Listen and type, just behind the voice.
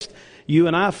You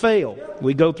and I fail.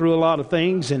 We go through a lot of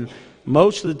things, and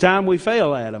most of the time we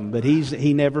fail at them, but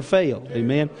He never failed.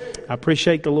 Amen. I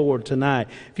appreciate the Lord tonight.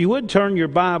 If you would turn your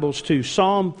Bibles to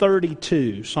Psalm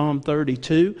 32. Psalm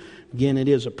 32. Again, it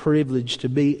is a privilege to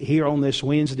be here on this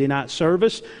Wednesday night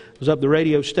service. I was up at the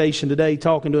radio station today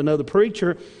talking to another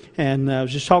preacher, and I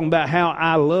was just talking about how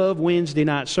I love Wednesday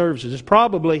night services. It's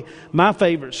probably my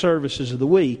favorite services of the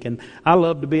week, and I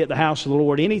love to be at the house of the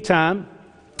Lord anytime.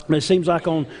 It seems like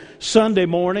on Sunday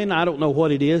morning, I don't know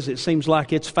what it is. It seems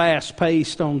like it's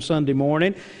fast-paced on Sunday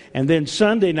morning. And then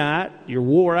Sunday night, you're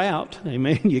wore out.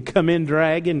 Amen. You come in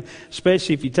dragging,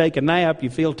 especially if you take a nap, you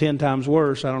feel 10 times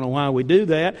worse. I don't know why we do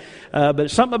that.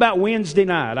 But something about Wednesday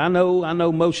night. I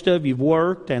know most of you've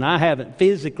worked, and I haven't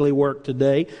physically worked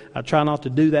today. I try not to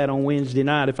do that on Wednesday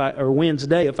night or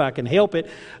Wednesday if I can help it.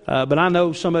 But I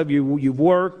know some of you've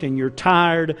worked and you're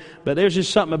tired. But there's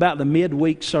just something about the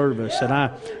midweek service that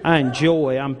I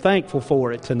enjoy. I'm thankful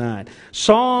for it tonight.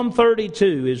 Psalm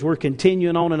 32, as we're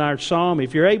continuing on in our psalm.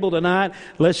 If you're able tonight,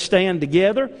 let's stand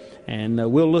together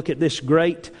and we'll look at this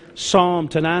great psalm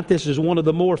tonight. This is one of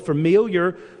the more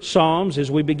familiar psalms. As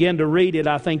we begin to read it,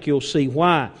 I think you'll see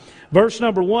why. Verse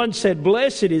number 1 said,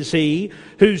 "Blessed is he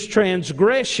whose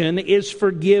transgression is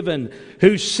forgiven,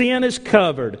 whose sin is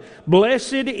covered.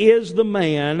 Blessed is the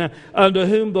man unto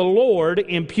whom the Lord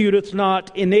imputeth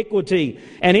not iniquity,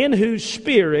 and in whose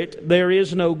spirit there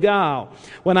is no guile.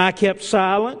 When I kept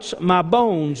silence, my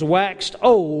bones waxed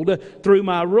old through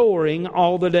my roaring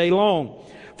all the day long.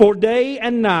 For day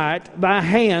and night thy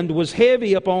hand was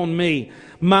heavy upon me.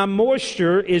 My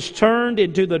moisture is turned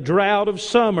into the drought of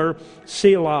summer,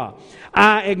 Selah.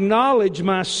 I acknowledge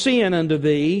my sin unto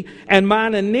thee, and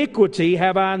mine iniquity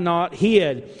have I not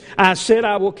hid. I said,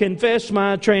 I will confess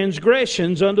my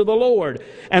transgressions unto the Lord,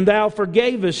 and thou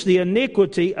forgavest the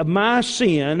iniquity of my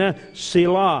sin,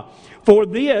 Selah. For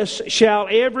this shall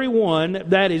every one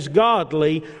that is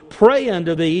godly pray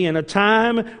unto thee in a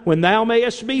time when thou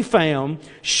mayest be found.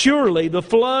 Surely the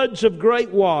floods of great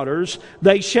waters,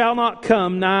 they shall not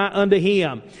come nigh unto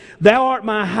him. Thou art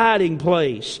my hiding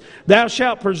place. Thou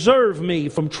shalt preserve me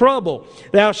from trouble.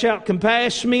 Thou shalt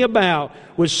compass me about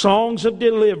with songs of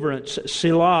deliverance,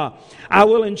 Selah. I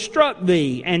will instruct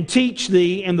thee and teach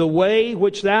thee in the way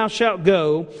which thou shalt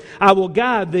go. I will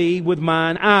guide thee with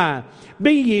mine eye.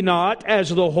 Be ye not as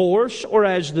the horse or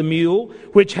as the mule,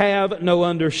 which have no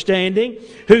understanding,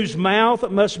 whose mouth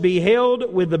must be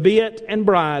held with the bit and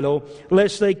bridle,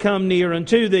 lest they come near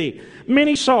unto thee.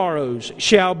 Many sorrows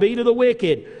shall be to the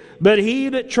wicked, but he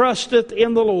that trusteth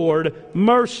in the Lord,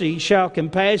 mercy shall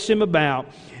compass him about.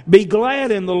 Be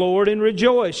glad in the Lord and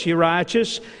rejoice, ye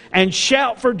righteous, and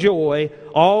shout for joy,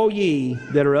 all ye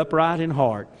that are upright in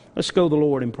heart." Let's go to the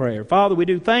Lord in prayer. Father, we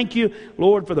do thank you,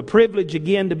 Lord, for the privilege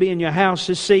again to be in your house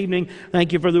this evening.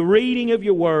 Thank you for the reading of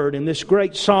your word in this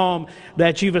great psalm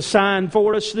that you've assigned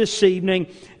for us this evening.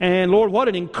 And Lord, what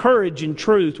an encouraging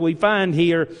truth we find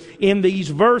here in these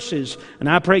verses. And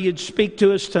I pray you'd speak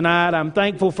to us tonight. I'm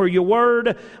thankful for your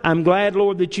word. I'm glad,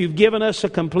 Lord, that you've given us a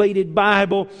completed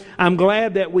Bible. I'm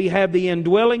glad that we have the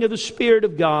indwelling of the Spirit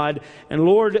of God. And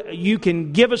Lord, you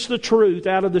can give us the truth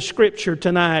out of the Scripture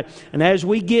tonight. And as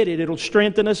we get it, it'll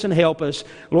strengthen us and help us.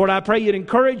 Lord, I pray you'd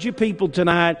encourage your people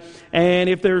tonight. And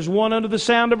if there's one under the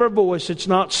sound of our voice that's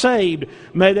not saved,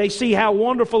 may they see how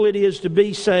wonderful it is to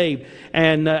be saved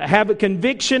and have a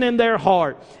conviction in their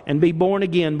heart and be born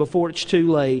again before it's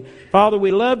too late. Father,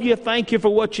 we love you. Thank you for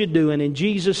what you're doing. In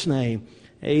Jesus' name,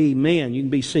 amen. You can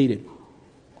be seated.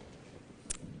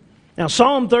 Now,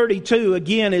 Psalm 32,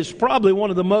 again, is probably one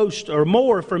of the most or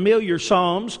more familiar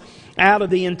psalms out of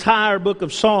the entire book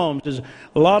of Psalms. There's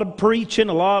a lot of preaching,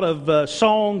 a lot of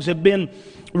songs have been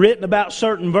written about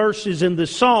certain verses in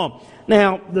this psalm.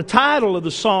 Now, the title of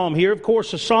the psalm here, of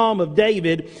course, the Psalm of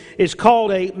David, is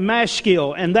called a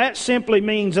Maskil, and that simply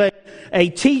means a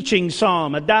teaching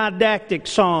psalm, a didactic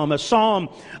psalm, a psalm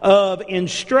of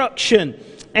instruction.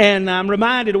 And I'm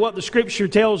reminded of what the Scripture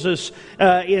tells us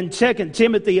in 2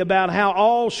 Timothy about how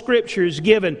all Scripture is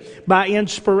given by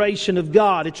inspiration of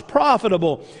God. It's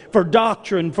profitable for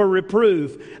doctrine, for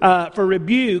reproof, for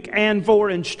rebuke, and for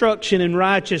instruction in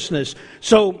righteousness.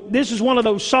 So this is one of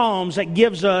those psalms that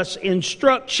gives us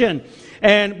instruction.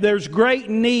 And there's great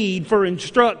need for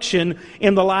instruction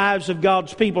in the lives of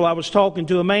God's people. I was talking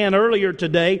to a man earlier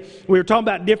today. We were talking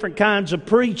about different kinds of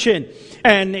preaching.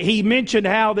 And he mentioned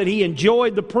how that he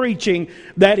enjoyed the preaching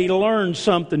that he learned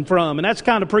something from. And that's the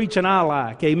kind of preaching I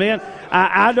like. Amen.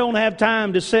 I don't have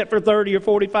time to sit for 30 or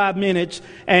 45 minutes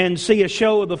and see a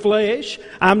show of the flesh.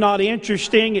 I'm not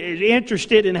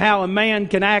interested in how a man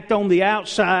can act on the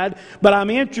outside, but I'm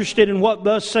interested in what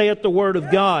thus saith the Word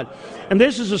of God. And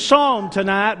this is a psalm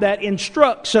tonight that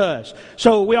instructs us.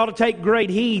 So we ought to take great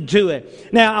heed to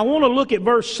it. Now, I want to look at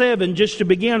verse 7 just to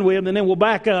begin with, and then we'll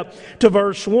back up to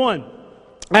verse 1.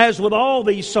 As with all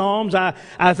these Psalms,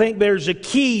 I think there's a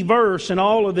key verse in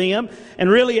all of them, and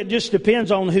really it just depends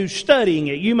on who's studying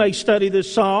it. You may study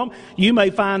this Psalm, you may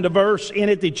find a verse in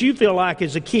it that you feel like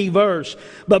is a key verse.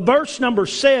 But verse number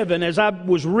 7, as I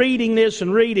was reading this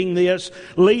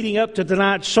leading up to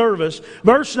tonight's service,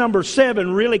 verse number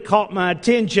 7 really caught my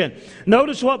attention.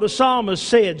 Notice what the psalmist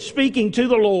said, speaking to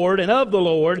the Lord and of the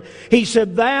Lord. He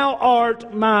said, "Thou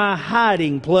art my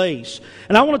hiding place."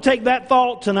 And I want to take that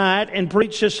thought tonight and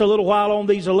preach just a little while on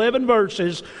these 11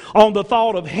 verses on the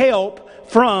thought of help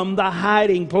from the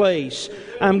hiding place.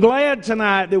 I'm glad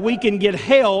tonight that we can get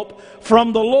help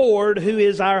from the Lord who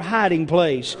is our hiding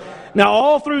place. Now,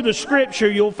 all through the Scripture,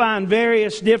 you'll find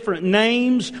various different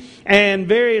names and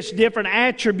various different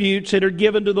attributes that are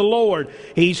given to the Lord.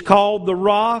 He's called the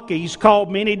Rock. He's called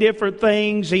many different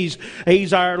things.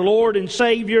 He's our Lord and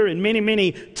Savior, and many,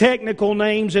 many technical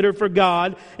names that are for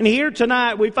God. And here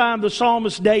tonight, we find the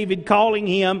psalmist David calling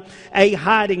him a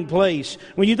hiding place.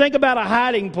 When you think about a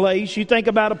hiding place, you think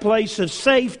about a place of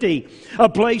safety, a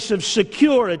place of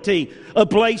security, a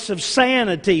place of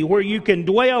sanity where you can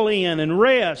dwell in and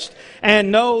rest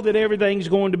and know that everything's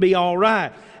going to be all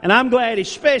right. And I'm glad,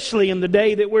 especially in the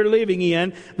day that we're living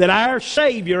in, that our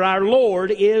Savior, our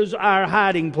Lord, is our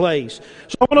hiding place.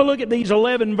 So I want to look at these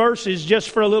 11 verses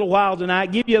just for a little while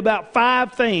tonight, give you about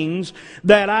 5 things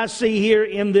that I see here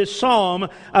in this psalm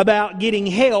about getting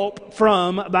help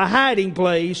from the hiding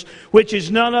place, which is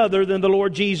none other than the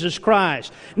Lord Jesus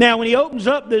Christ. Now, when he opens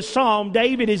up this psalm,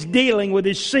 David is dealing with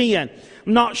his sin.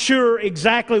 I'm not sure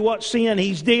exactly what sin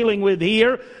he's dealing with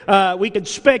here. We could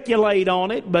speculate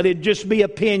on it, but it'd just be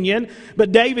opinion.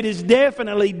 But David is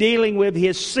definitely dealing with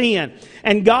his sin.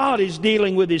 And God is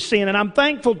dealing with his sin. And I'm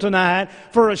thankful tonight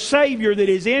for a Savior that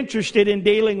is interested in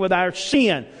dealing with our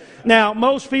sin. Now,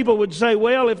 most people would say,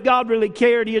 well, if God really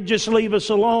cared, He'd just leave us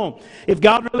alone. If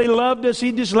God really loved us,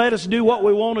 He'd just let us do what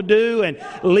we want to do and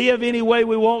live any way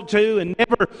we want to and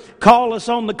never call us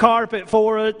on the carpet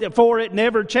for it,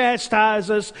 never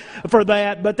chastise us for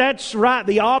that. But that's right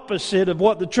the opposite of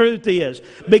what the truth is.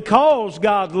 Because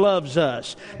God loves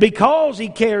us, because He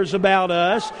cares about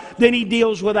us, then He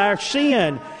deals with our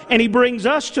sin. And He brings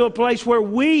us to a place where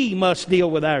we must deal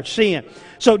with our sin.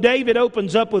 So David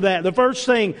opens up with that. The first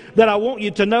thing that I want you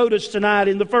to notice tonight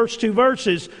in the first 2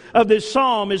 verses of this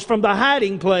psalm is from the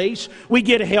hiding place, we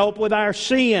get help with our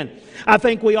sin. I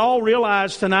think we all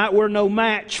realize tonight we're no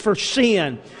match for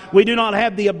sin. We do not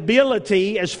have the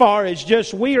ability, as far as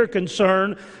just we are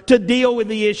concerned, to deal with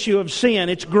the issue of sin.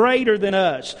 It's greater than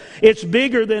us. It's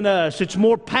bigger than us. It's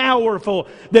more powerful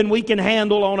than we can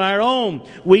handle on our own.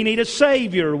 We need a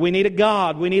Savior. We need a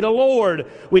God. We need a Lord.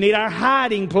 We need our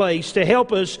hiding place to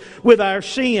help us with our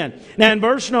sin. Now in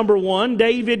verse number 1,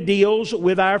 David deals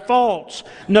with our faults.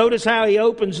 Notice how he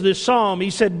opens this psalm. He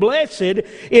said, "Blessed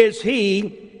is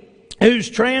he whose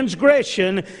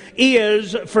transgression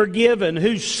is forgiven,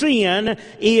 whose sin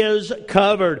is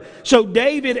covered." So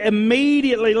David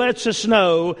immediately lets us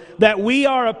know that we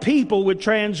are a people with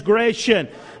transgression.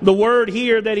 The word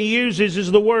here that he uses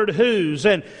is the word whose,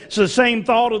 and it's the same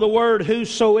thought of the word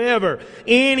whosoever.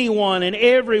 Anyone and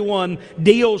everyone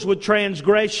deals with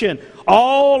transgression.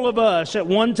 All of us at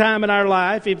one time in our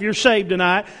life, if you're saved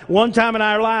tonight, one time in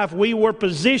our life we were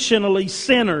positionally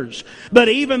sinners. But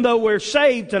even though we're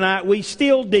saved tonight, we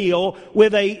still deal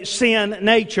with a sin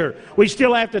nature. We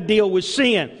still have to deal with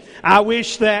sin. I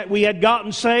wish that we had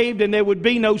gotten saved and there would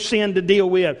be no sin to deal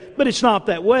with. But it's not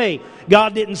that way.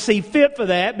 God didn't see fit for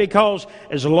that, because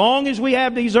as long as we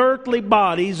have these earthly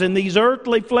bodies and these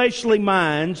earthly fleshly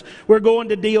minds, we're going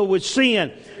to deal with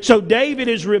sin. So David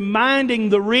is reminding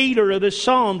the reader of of this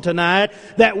psalm tonight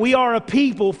that we are a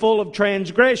people full of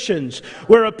transgressions.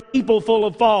 We're a people full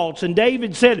of faults. And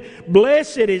David said,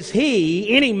 blessed is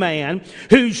he, any man,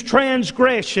 whose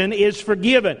transgression is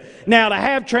forgiven. Now, to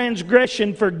have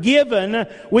transgression forgiven,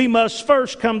 we must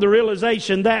first come to the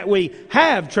realization that we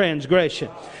have transgression.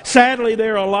 Sadly,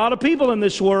 there are a lot of people in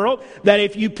this world that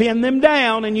if you pin them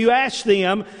down and you ask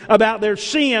them about their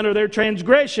sin or their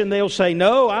transgression, they'll say,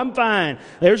 no, I'm fine.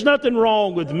 There's nothing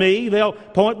wrong with me. They'll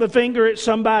point the finger at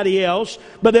somebody else,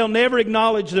 but they'll never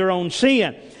acknowledge their own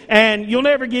sin. And you'll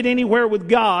never get anywhere with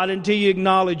God until you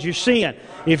acknowledge your sin.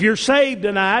 If you're saved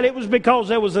tonight, it was because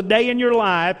there was a day in your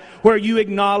life where you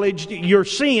acknowledged your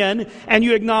sin and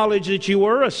you acknowledged that you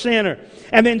were a sinner.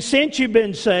 And then since you've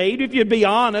been saved, if you'd be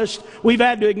honest, we've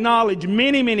had to acknowledge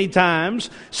many, many times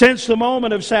since the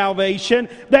moment of salvation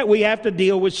that we have to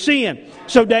deal with sin.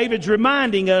 So David's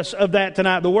reminding us of that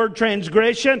tonight. The word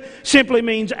transgression simply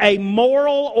means a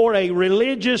moral or a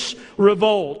religious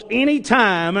revolt. Any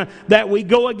time that we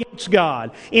go against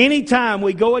God, any time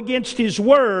we go against His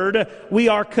Word, we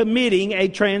are committing a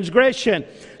transgression.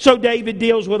 So David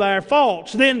deals with our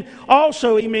faults. Then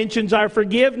also he mentions our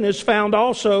forgiveness, found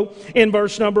also in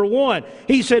verse number 1.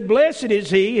 He said, blessed is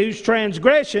he whose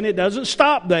transgression, it doesn't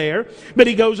stop there, but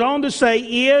he goes on to say,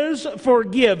 is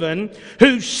forgiven,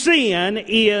 whose sin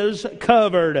is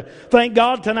covered. Thank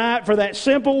God tonight for that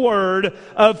simple word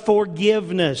of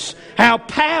forgiveness. How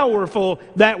powerful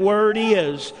that word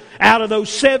is. Out of those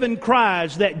 7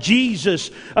 cries that Jesus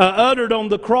uttered on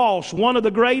the cross, one of the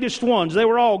greatest ones, they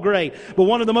were all great, but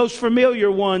one of the most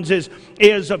familiar ones is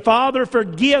Father,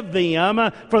 forgive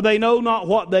them, for they know not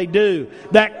what they do.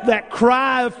 That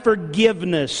cry of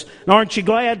forgiveness. And aren't you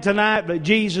glad tonight that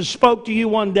Jesus spoke to you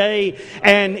one day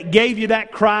and gave you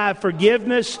that cry of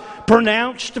forgiveness,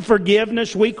 pronounced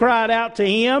forgiveness? We cried out to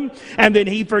Him, and then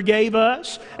He forgave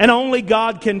us. And only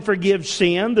God can forgive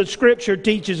sin. The Scripture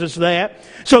teaches us that.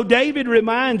 So David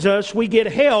reminds us we get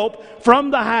help from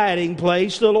the hiding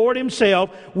place, the Lord Himself,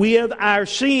 with our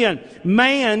sin.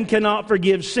 Man cannot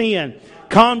forgive sin.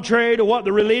 Contrary to what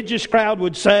the religious crowd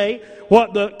would say,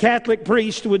 what the Catholic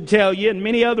priest would tell you, and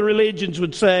many other religions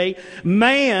would say,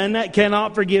 man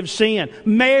cannot forgive sin.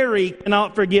 Mary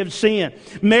cannot forgive sin.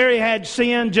 Mary had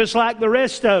sin just like the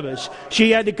rest of us.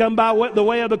 She had to come by the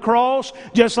way of the cross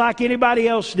just like anybody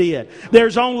else did.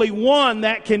 There's only one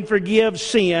that can forgive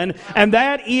sin, and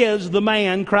that is the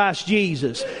man, Christ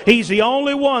Jesus. He's the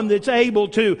only one that's able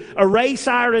to erase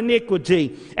our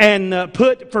iniquity and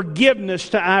put forgiveness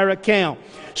to our account.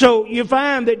 So you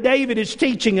find that David is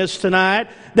teaching us tonight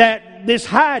that this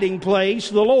hiding place,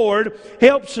 the Lord,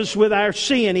 helps us with our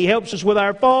sin. He helps us with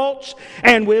our faults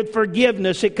and with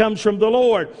forgiveness. It comes from the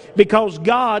Lord. Because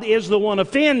God is the one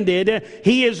offended,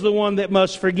 He is the one that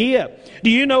must forgive.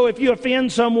 Do you know if you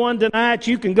offend someone tonight,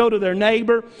 you can go to their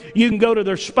neighbor, you can go to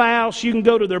their spouse, you can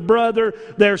go to their brother,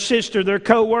 their sister, their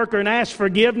co-worker and ask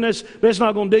forgiveness, but it's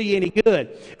not going to do you any good.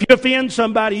 If you offend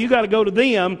somebody, you got to go to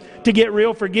them to get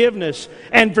real forgiveness.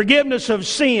 And forgiveness of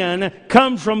sin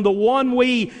comes from the one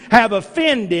we have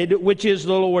offended, which is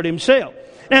the Lord Himself.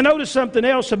 Now notice something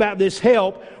else about this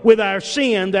help with our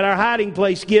sin that our hiding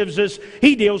place gives us.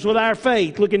 He deals with our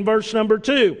faith. Look in verse number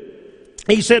 2.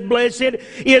 He said, blessed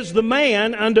is the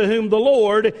man unto whom the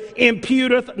Lord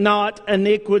imputeth not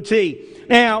iniquity.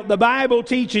 Now, the Bible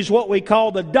teaches what we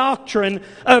call the doctrine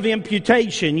of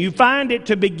imputation. You find it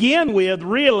to begin with,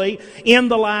 really, in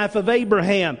the life of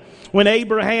Abraham. When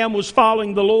Abraham was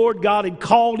following the Lord, God had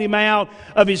called him out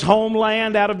of his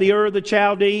homeland, out of the Ur of the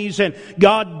Chaldees, and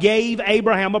God gave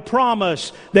Abraham a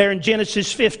promise there in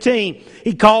Genesis 15.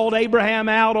 He called Abraham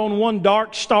out on one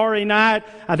dark, starry night.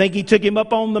 I think He took him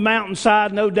up on the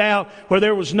mountainside, no doubt, where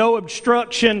there was no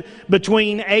obstruction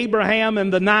between Abraham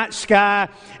and the night sky.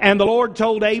 And the Lord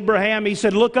told Abraham, He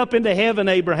said, look up into heaven,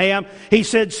 Abraham. He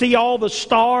said, see all the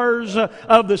stars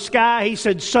of the sky? He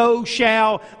said, so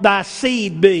shall thy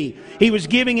seed be. He was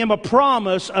giving him a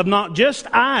promise of not just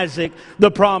Isaac,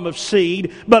 the promised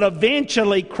seed, but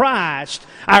eventually Christ,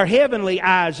 our heavenly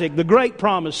Isaac, the great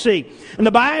promised seed. And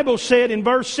the Bible said in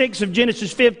verse 6 of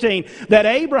Genesis 15 that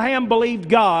Abraham believed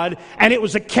God and it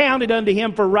was accounted unto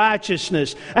him for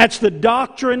righteousness. That's the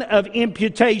doctrine of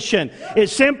imputation.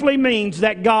 It simply means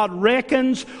that God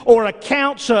reckons or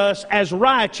accounts us as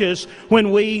righteous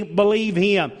when we believe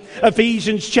Him.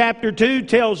 Ephesians chapter 2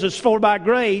 tells us, for by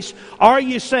grace are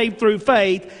you saved saved through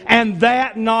faith, and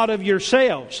that not of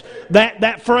yourselves.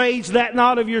 That phrase, that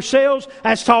not of yourselves,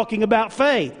 that's talking about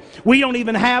faith. We don't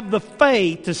even have the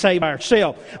faith to save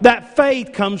ourselves. That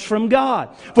faith comes from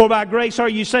God. For by grace are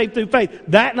you saved through faith,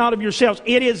 that not of yourselves.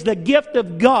 It is the gift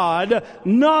of God,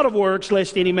 not of works,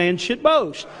 lest any man should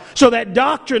boast. So that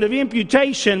doctrine of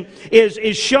imputation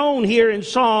is shown here in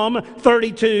Psalm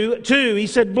 32:2. He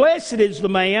said, blessed is the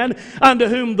man unto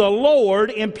whom the Lord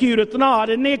imputeth not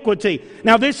iniquity.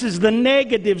 Now this is the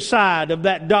negative side of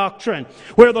that doctrine,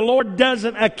 where the Lord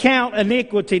doesn't account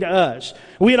iniquity to us.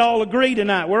 We'd all agree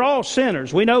tonight, we're all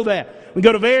sinners. We know that. We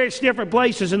go to various different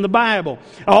places in the Bible.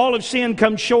 All of sin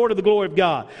comes short of the glory of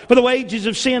God. For the wages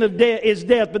of sin is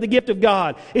death, but the gift of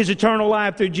God is eternal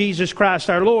life through Jesus Christ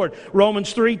our Lord.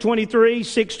 Romans 3:23,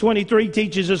 6:23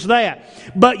 teaches us that.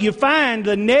 But you find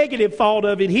the negative fault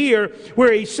of it here,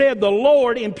 where he said, the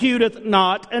Lord imputeth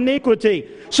not iniquity.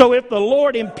 So if the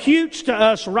Lord imputes to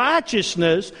us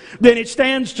righteousness, then it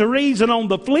stands to reason on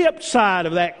the flip side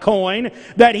of that coin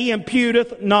that he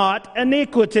imputeth not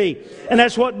iniquity. And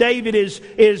that's what David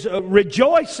is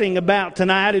rejoicing about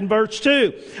tonight in verse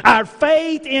 2. Our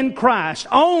faith in Christ,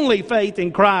 only faith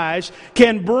in Christ,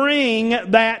 can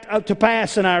bring that to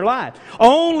pass in our life.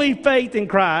 Only faith in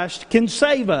Christ can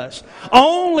save us.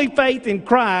 Only faith in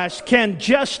Christ can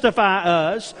justify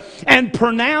us and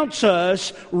pronounce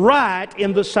us right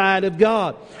in the sight of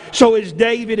God. So as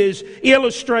David is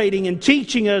illustrating and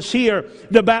teaching us here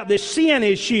about this sin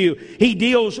issue, he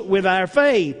deals with our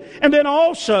faith. And then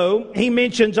also he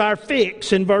mentions our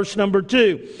fix in verse number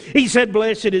 2. He said,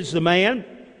 blessed is the man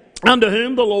unto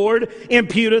whom the Lord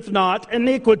imputeth not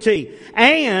iniquity,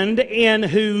 and in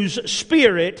whose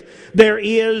spirit there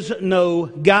is no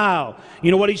guile. You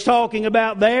know what he's talking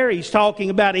about there? He's talking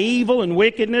about evil and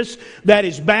wickedness that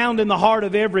is bound in the heart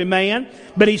of every man.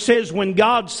 But he says when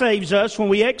God saves us, when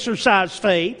we exercise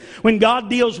faith, when God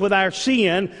deals with our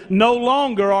sin, no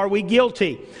longer are we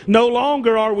guilty. No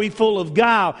longer are we full of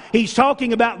guile. He's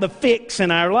talking about the fix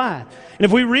in our life. And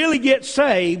if we really get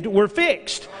saved, we're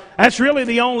fixed. That's really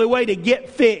the only way to get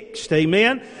fixed.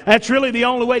 Amen? That's really the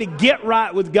only way to get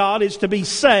right with God, is to be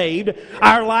saved.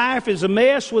 Our life is a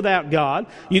mess without God.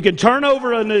 You can turn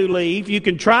over a new leaf. You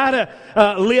can try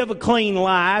to live a clean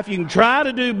life. You can try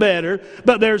to do better.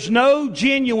 But there's no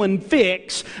genuine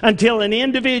fix until an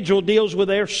individual deals with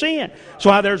their sin. That's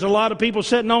why there's a lot of people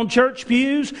sitting on church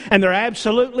pews and they're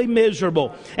absolutely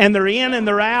miserable. And they're in and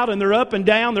they're out and they're up and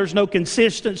down. There's no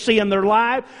consistency in their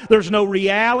life. There's no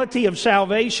reality of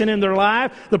salvation in their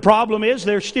life. The problem is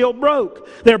they're still broke.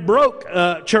 They're broke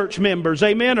church members,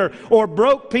 amen, or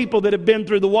broke people that have been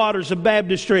through the waters of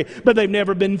baptistry, but they've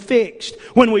never been fixed.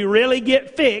 When we really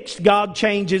get fixed, God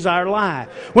changes our life.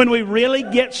 When we really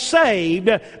get saved,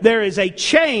 there is a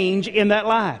change in that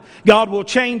life. God will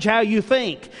change how you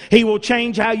think. He will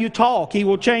change how you talk. He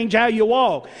will change how you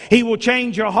walk. He will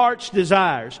change your heart's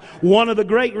desires. One of the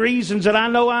great reasons that I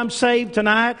know I'm saved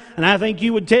tonight, and I think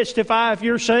you would testify if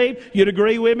you're saved, you'd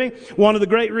agree with me. One of the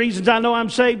great reasons I know I'm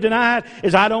saved tonight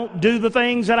is I don't do the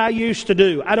things that I used to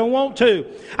do. I don't want to.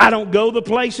 I don't go the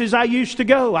places I used to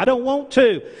go. I don't want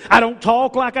to. I don't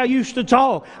talk like I used to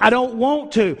talk. I don't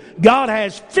want to. God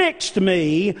has fixed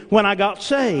me when I got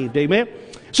saved. Amen.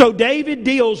 So David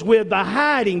deals with the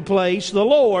hiding place, the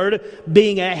Lord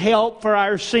being a help for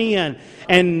our sin.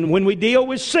 And when we deal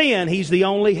with sin, He's the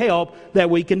only help that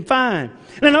we can find.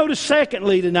 Now notice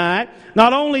secondly tonight,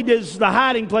 not only does the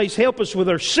hiding place help us with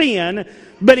our sin,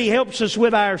 but He helps us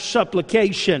with our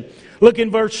supplication. Look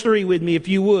in verse 3 with me if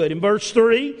you would. In verse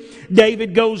 3,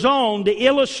 David goes on to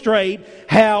illustrate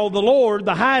how the Lord,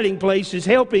 the hiding place, is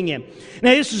helping him.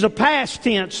 Now this is a past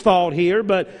tense thought here,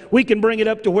 but we can bring it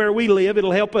up to where we live.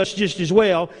 It'll help us just as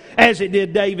well as it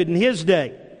did David in his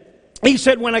day. He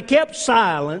said, when I kept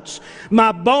silence,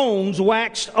 my bones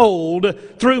waxed old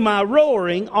through my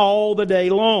roaring all the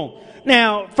day long.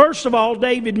 Now, first of all,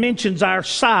 David mentions our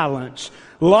silence.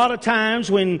 A lot of times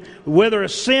whether a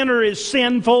sinner is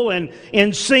sinful and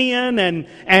in sin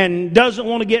and doesn't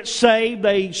want to get saved,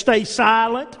 they stay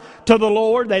silent to the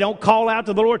Lord. They don't call out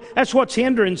to the Lord. That's what's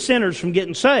hindering sinners from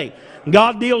getting saved.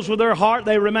 God deals with their heart.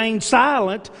 They remain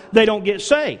silent. They don't get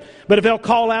saved. But if they'll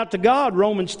call out to God,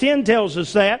 Romans 10 tells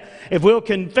us that. If we'll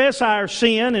confess our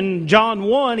sin, in John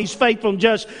 1, He's faithful and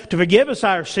just to forgive us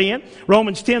our sin.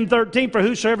 Romans 10:13, for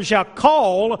whosoever shall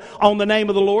call on the name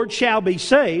of the Lord shall be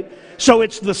saved. So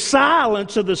it's the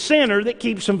silence of the sinner that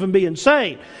keeps them from being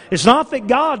saved. It's not that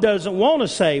God doesn't want to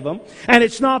save them, and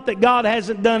it's not that God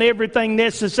hasn't done everything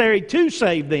necessary to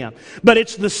save them, but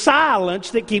it's the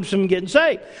silence that keeps them getting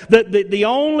saved. The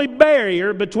only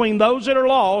barrier between those that are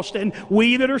lost and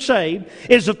we that are saved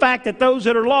is the fact that those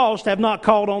that are lost have not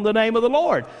called on the name of the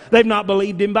Lord. They've not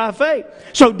believed Him by faith.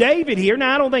 So David here,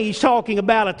 now I don't think he's talking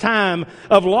about a time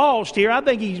of lost here. I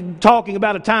think he's talking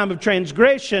about a time of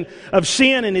transgression, of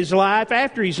sin in his life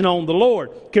after he's known the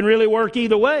Lord. Can really work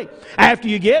either way. After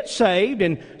you get saved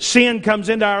and sin comes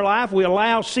into our life, we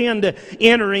allow sin to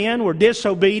enter in, we're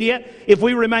disobedient. If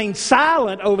we remain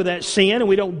silent over that sin and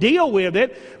we don't deal with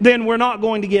it, then we're not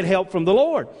going to get help from the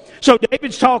Lord. So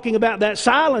David's talking about that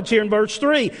silence here in verse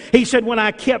 3. He said, when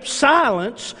I kept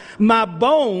silence, my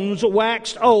bones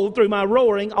waxed old through my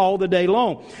roaring all the day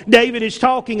long. David is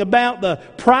talking about the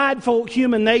prideful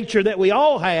human nature that we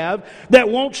all have that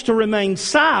wants to remain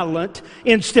silent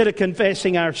instead of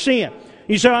confessing our sin.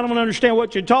 You say, I don't understand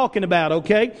what you're talking about,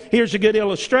 okay? Here's a good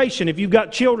illustration. If you've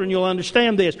got children, you'll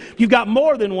understand this. If you've got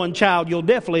more than one child, you'll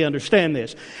definitely understand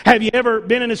this. Have you ever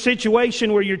been in a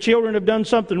situation where your children have done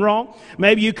something wrong?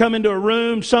 Maybe you come into a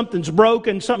room, something's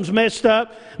broken, something's messed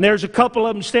up, and there's a couple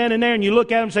of them standing there, and you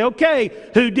look at them and say, okay,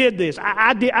 who did this?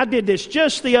 I did this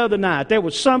just the other night. There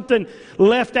was something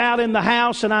left out in the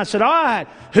house, and I said, all right,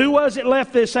 who was it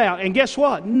left this out? And guess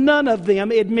what? None of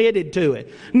them admitted to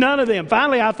it. None of them.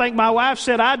 Finally, I think my wife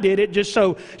said I did it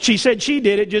she said she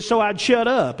did it just so I'd shut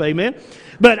up. Amen.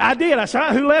 But I did. I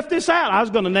said, who left this out? I was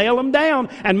going to nail them down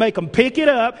and make them pick it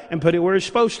up and put it where it's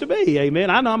supposed to be. Amen.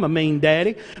 I know I'm a mean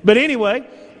daddy. But anyway,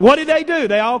 what did they do?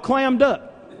 They all clammed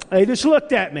up. They just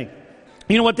looked at me.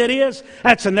 You know what that is?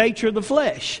 That's the nature of the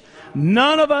flesh.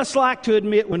 None of us like to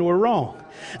admit when we're wrong.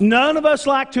 None of us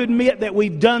like to admit that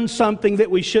we've done something that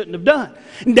we shouldn't have done.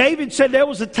 And David said there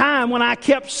was a time when I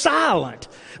kept silent.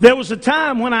 There was a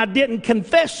time when I didn't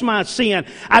confess my sin.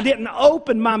 I didn't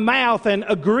open my mouth and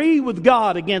agree with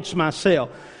God against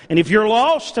myself. And if you're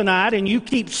lost tonight and you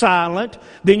keep silent,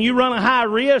 then you run a high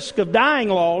risk of dying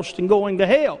lost and going to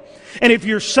hell. And if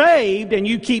you're saved and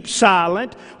you keep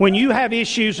silent when you have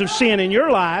issues of sin in your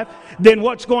life, then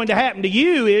what's going to happen to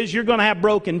you is you're going to have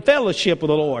broken fellowship with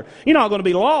the Lord. You're not going to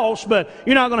be lost, but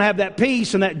you're not going to have that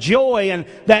peace and that joy and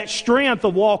that strength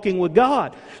of walking with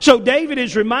God. So David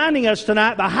is reminding us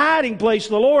tonight, the hiding place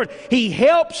of the Lord, He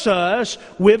helps us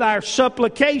with our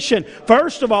supplication.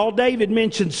 First of all, David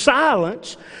mentions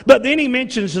silence, but then he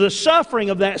mentions the suffering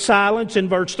of that silence in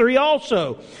verse 3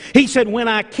 also. He said, when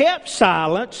I kept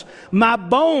silence, my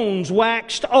bones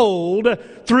waxed old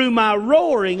through my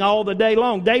roaring all the day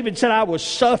long. David said, I was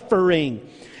suffering.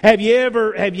 Have you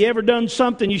ever done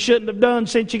something you shouldn't have done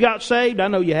since you got saved? I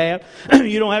know you have.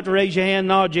 You don't have to raise your hand,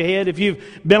 nod your head. If you've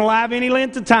been alive any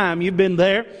length of time, you've been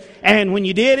there. And when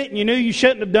you did it and you knew you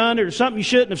shouldn't have done it, or something you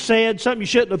shouldn't have said, something you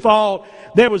shouldn't have thought,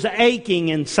 there was an aching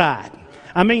inside.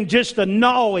 I mean, just a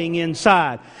gnawing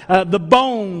inside. The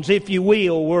bones, if you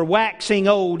will, were waxing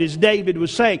old, as David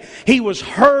was saying. He was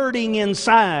hurting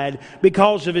inside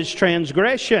because of his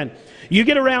transgression. You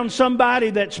get around somebody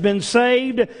that's been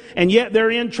saved and yet they're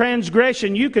in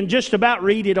transgression, you can just about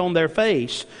read it on their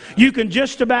face. You can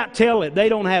just about tell it. They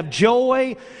don't have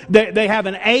joy. They have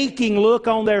an aching look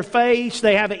on their face.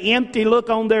 They have an empty look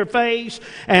on their face.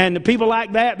 And people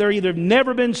like that, they're either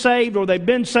never been saved or they've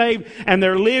been saved and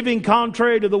they're living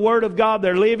contrary to the Word of God.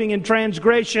 They're living in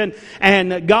transgression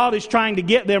and God is trying to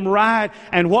get them right.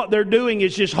 And what they're doing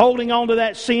is just holding on to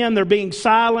that sin. They're being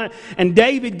silent. And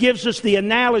David gives us the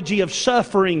analogy of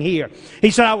suffering here. He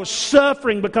said, I was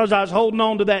suffering because I was holding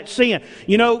on to that sin.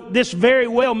 You know, this very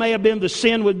well may have been the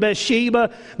sin with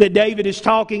Bathsheba that David is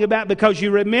talking about, because you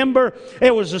remember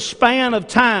it was a span of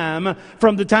time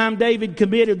from the time David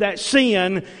committed that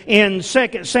sin in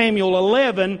 2 Samuel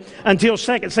 11 until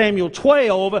 2 Samuel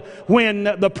 12 when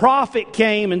the prophet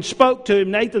came and spoke to him,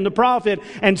 Nathan the prophet,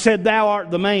 and said, thou art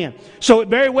the man. So it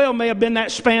very well may have been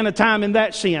that span of time in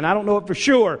that sin. I don't know it for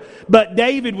sure. But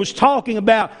David was talking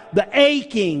about the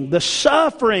aching, the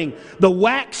suffering, the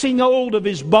waxing old of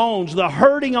his bones, the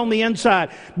hurting on the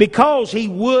inside, because he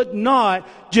would not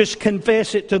just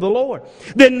confess it to the Lord.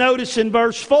 Then notice in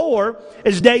verse 4,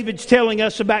 as David's telling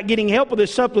us about getting help with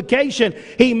his supplication,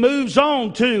 he moves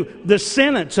on to the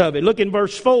sentence of it. Look in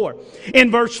verse 4.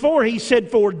 In verse 4 he said,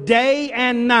 for day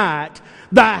and night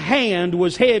thy hand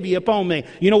was heavy upon me.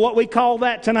 You know what we call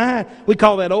that tonight? We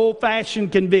call that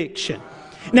old-fashioned conviction.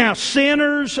 Now,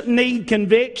 sinners need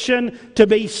conviction to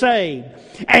be saved.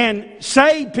 And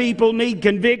saved people need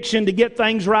conviction to get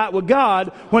things right with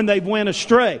God when they've went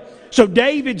astray. So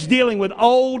David's dealing with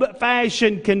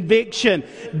old-fashioned conviction.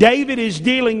 David is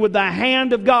dealing with the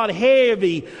hand of God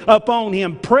heavy upon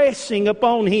him, pressing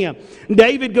upon him.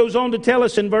 David goes on to tell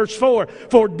us in verse 4,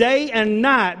 "For day and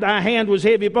night thy hand was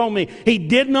heavy upon me." He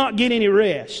did not get any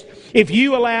rest. If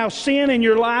you allow sin in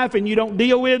your life and you don't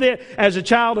deal with it as a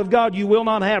child of God, you will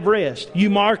not have rest. You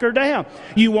mark her down.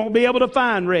 You won't be able to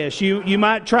find rest. You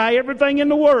might try everything in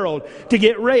the world to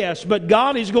get rest, but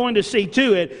God is going to see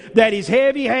to it that His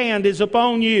heavy hand is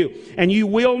upon you, and you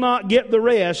will not get the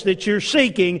rest that you're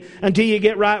seeking until you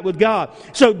get right with God.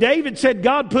 So David said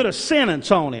God put a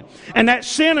sentence on him, and that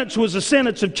sentence was a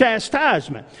sentence of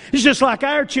chastisement. It's just like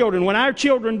our children. When our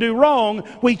children do wrong,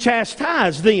 we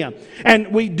chastise them,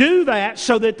 and we do that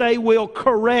so that they will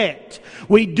correct.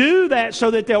 We do that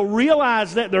so that they'll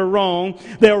realize that they're wrong,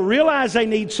 they'll realize they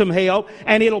need some help,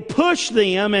 and it'll push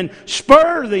them and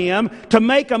spur them to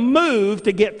make a move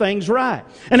to get things right.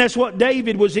 And that's what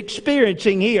David was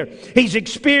experiencing here. He's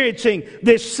experiencing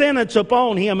this sentence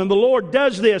upon him, and the Lord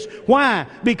does this. Why?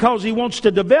 Because He wants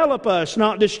to develop us,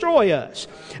 not destroy us.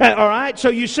 All right, so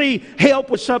you see, help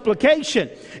with supplication.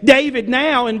 David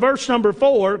now in verse number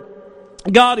 4,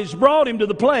 God has brought him to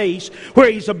the place where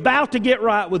he's about to get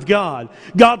right with God.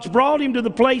 God's brought him to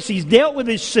the place he's dealt with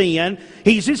his sin.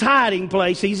 He's his hiding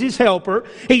place. He's his helper.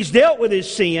 He's dealt with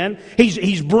his sin.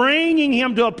 He's bringing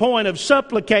him to a point of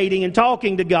supplicating and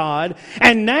talking to God.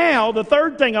 And now, the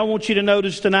third thing I want you to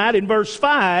notice tonight in verse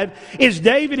 5 is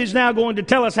David is now going to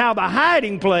tell us how the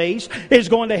hiding place is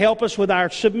going to help us with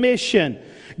our submission.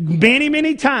 Many,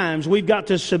 many times we've got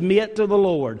to submit to the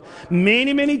Lord.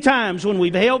 Many, many times when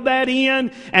we've held that in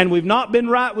and we've not been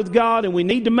right with God and we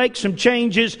need to make some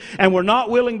changes and we're not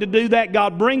willing to do that,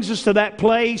 God brings us to that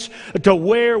place to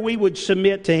where we would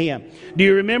submit to Him. Do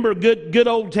you remember a good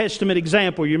Old Testament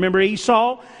example? You remember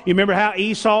Esau? You remember how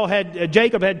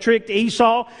Jacob had tricked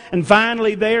Esau, and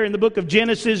finally there in the book of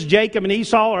Genesis, Jacob and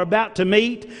Esau are about to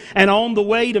meet, and on the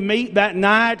way to meet that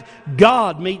night,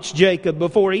 God meets Jacob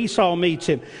before Esau meets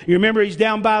him. You remember he's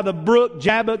down by the brook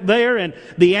Jabbok there, and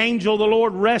the angel of the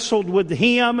Lord wrestled with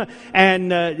him,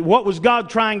 and what was God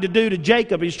trying to do to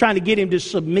Jacob? He was trying to get him to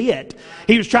submit.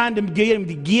 He was trying to get him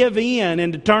to give in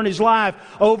and to turn his life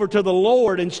over to the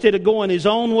Lord instead of going his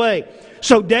own way.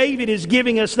 So David is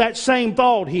giving us that same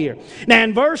thought here. Now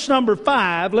in verse number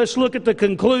 5, let's look at the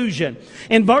conclusion.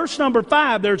 In verse number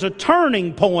 5, there's a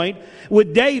turning point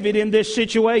with David in this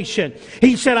situation.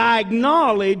 He said, "I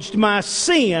acknowledged my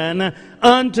sin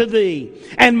unto thee,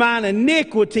 and mine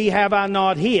iniquity have I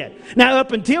not hid." Now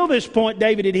up until this point,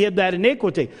 David had hid that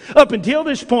iniquity. Up until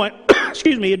this point,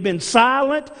 he had been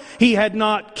silent. He had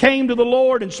not came to the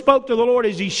Lord and spoke to the Lord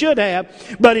as he should have.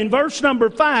 But in verse number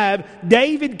 5,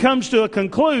 David comes to a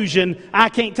conclusion, I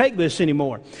can't take this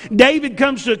anymore. David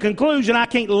comes to a conclusion, I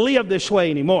can't live this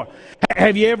way anymore.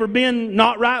 Have you ever been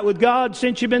not right with God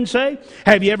since you've been saved?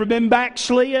 Have you ever been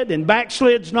backslid? And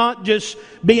backslid's not just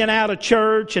being out of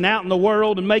church and out in the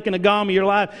world and making a gom of your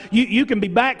life. You can be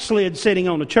backslid sitting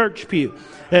on a church pew.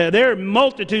 There are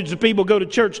multitudes of people go to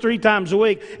church 3 times a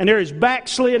week, and they're as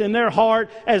backslid in their heart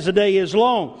as the day is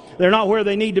long. They're not where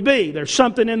they need to be. There's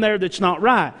something in there that's not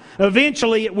right.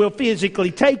 Eventually, it will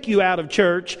physically take you out of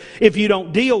church if you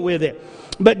don't deal with it.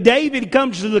 But David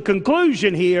comes to the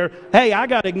conclusion here, hey, I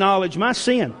got to acknowledge my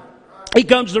sin. He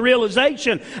comes to the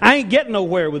realization, I ain't getting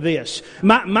nowhere with this.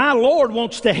 My Lord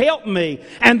wants to help me.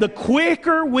 And the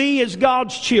quicker we as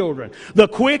God's children, the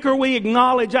quicker we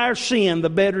acknowledge our sin, the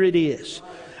better it is.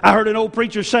 I heard an old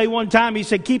preacher say one time, he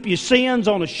said, keep your sins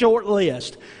on a short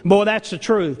list. Boy, that's the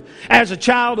truth. As a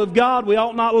child of God, we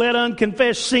ought not let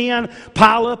unconfessed sin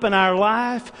pile up in our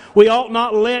life. We ought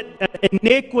not let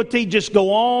iniquity just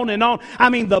go on and on. I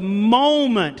mean, the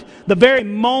very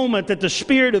moment that the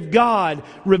Spirit of God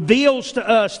reveals to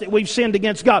us that we've sinned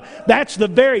against God, that's the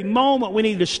very moment we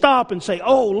need to stop and say,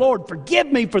 oh, Lord,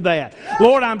 forgive me for that.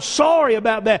 Lord, I'm sorry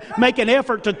about that. Make an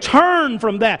effort to turn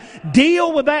from that.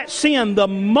 Deal with that sin the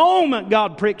moment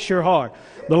God pricks your heart.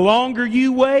 The longer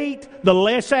you wait, the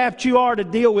less apt you are to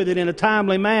deal with it in a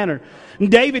timely manner.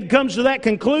 And David comes to that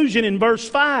conclusion in verse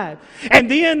 5. And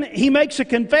then he makes a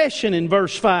confession in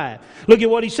verse 5. Look at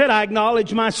what he said. I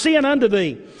acknowledge my sin unto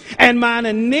thee, and mine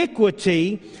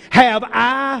iniquity have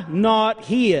I not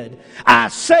hid. I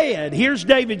said, here's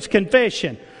David's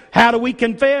confession, How do we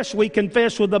confess? We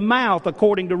confess with the mouth,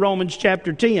 according to Romans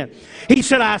chapter 10. He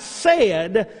said, I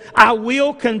said, I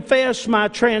will confess my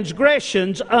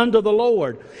transgressions unto the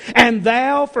Lord, and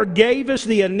thou forgavest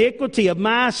the iniquity of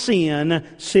my sin,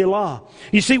 Selah.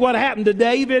 You see what happened to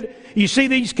David? You see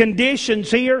these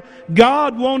conditions here?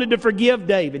 God wanted to forgive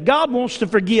David. God wants to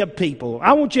forgive people.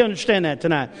 I want you to understand that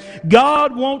tonight.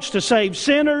 God wants to save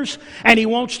sinners, and He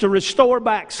wants to restore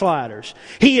backsliders.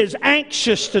 He is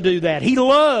anxious to do that. He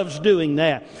loves doing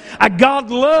that. God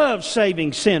loves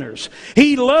saving sinners.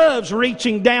 He loves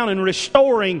reaching down and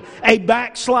restoring a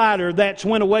backslider that's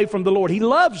went away from the Lord. He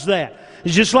loves that.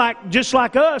 It's just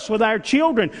like us with our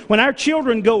children. When our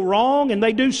children go wrong and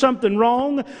they do something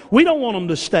wrong, we don't want them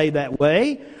to stay that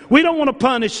way. We don't want to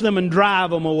punish them and drive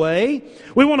them away.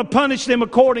 We want to punish them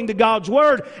according to God's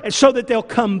Word so that they'll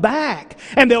come back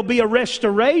and there'll be a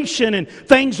restoration and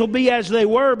things will be as they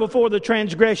were before the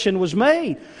transgression was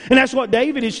made. And that's what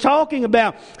David is talking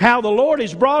about, how the Lord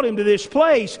has brought him to this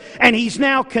place and he's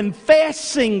now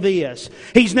confessing this.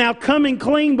 He's now coming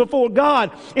clean before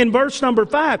God. In verse number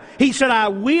 5, he said, I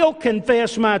will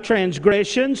confess my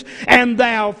transgressions, and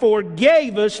thou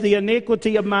forgavest the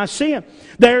iniquity of my sin.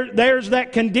 There's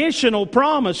that conditional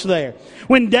promise there.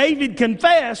 When David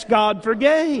confessed, God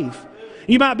forgave.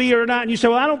 You might be here tonight and you say,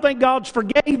 well, I don't think God's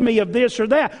forgave me of this or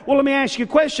that. Well, let me ask you a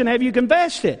question. Have you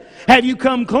confessed it? Have you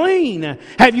come clean?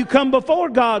 Have you come before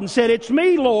God and said, it's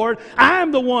me, Lord.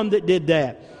 I'm the one that did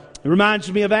that. It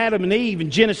reminds me of Adam and Eve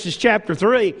in Genesis chapter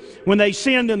 3 when they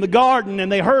sinned in the garden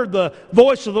and they heard the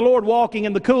voice of the Lord walking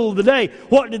in the cool of the day.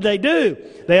 What did they do?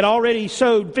 They had already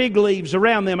sewed fig leaves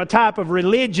around them, a type of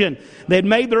religion. They had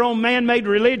made their own man-made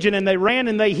religion, and they ran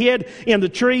and they hid in the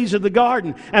trees of the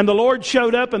garden. And the Lord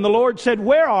showed up and the Lord said,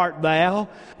 where art thou?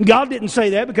 God didn't say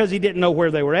that because He didn't know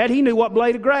where they were at. He knew what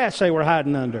blade of grass they were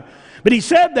hiding under. But He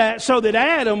said that so that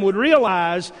Adam would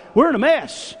realize we're in a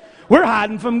mess. We're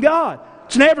hiding from God.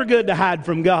 It's never good to hide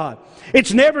from God.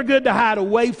 It's never good to hide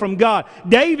away from God.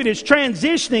 David is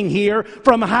transitioning here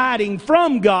from hiding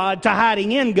from God to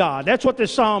hiding in God. That's what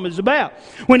this psalm is about.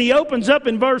 When he opens up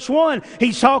in verse 1,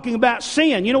 he's talking about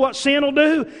sin. You know what sin will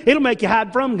do? It'll make you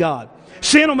hide from God.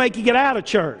 Sin will make you get out of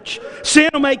church. Sin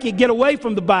will make you get away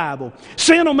from the Bible.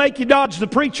 Sin will make you dodge the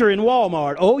preacher in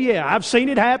Walmart. Oh yeah, I've seen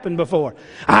it happen before.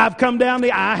 I've come down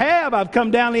the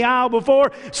aisle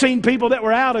before, seen people that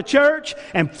were out of church,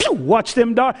 and watched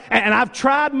them dodge. And I've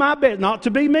tried my best, not to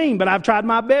be mean, but I've tried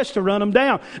my best to run them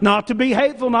down. Not to be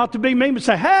hateful, not to be mean, but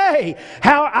say, hey,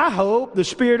 I hope the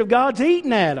Spirit of God's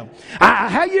eating at them.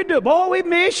 How you doing? Boy, we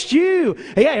missed you.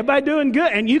 Yeah, everybody doing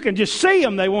good. And you can just see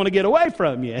them, they want to get away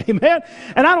from you. Amen?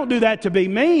 And I don't do that to be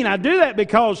mean. I do that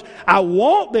because I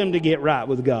want them to get right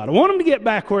with God. I want them to get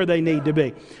back where they need to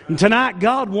be. And tonight,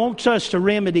 God wants us to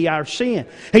remedy our sin.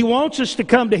 He wants us to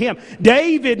come to Him.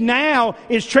 David now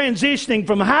is transitioning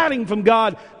from hiding from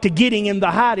God to getting in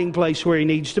the hiding place where he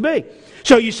needs to be.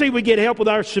 So you see, we get help with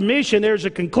our submission. There's a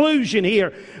conclusion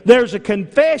here. There's a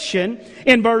confession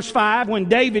in verse 5 when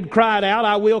David cried out,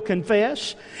 I will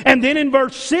confess. And then in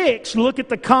verse 6, look at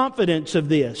the confidence of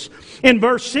this. In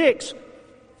verse 6,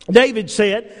 David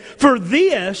said, for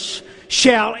this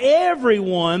shall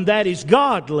everyone that is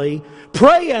godly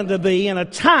pray unto thee in a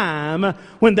time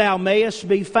when thou mayest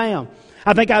be found.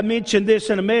 I think I mentioned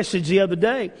this in a message the other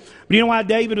day. But you know why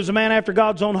David was a man after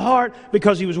God's own heart?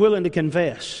 Because he was willing to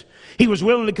confess. He was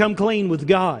willing to come clean with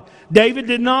God. David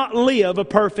did not live a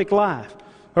perfect life.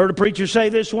 Heard a preacher say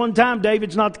this one time,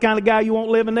 David's not the kind of guy you want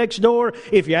living next door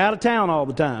if you're out of town all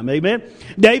the time. Amen?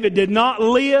 David did not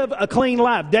live a clean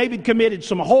life. David committed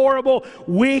some horrible,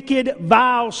 wicked,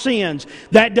 vile sins.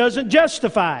 That doesn't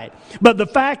justify it. But the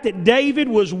fact that David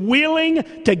was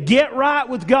willing to get right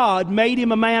with God made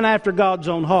him a man after God's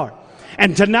own heart.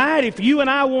 And tonight, if you and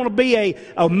I want to be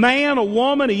a man, a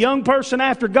woman, a young person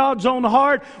after God's own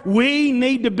heart, we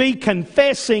need to be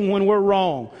confessing when we're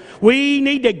wrong. We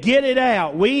need to get it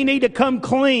out. We need to come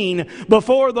clean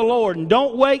before the Lord. And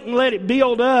don't wait and let it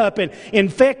build up and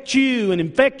infect you and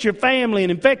infect your family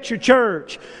and infect your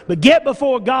church. But get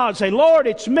before God and say, Lord,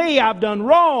 it's me. I've done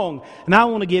wrong. And I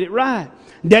want to get it right.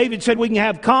 David said we can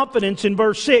have confidence in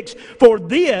verse 6. For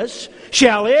this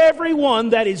shall everyone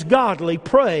that is godly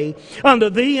pray unto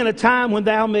thee in a time when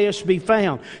thou mayest be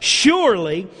found.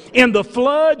 Surely in the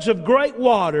floods of great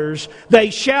waters they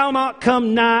shall not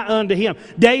come nigh unto him.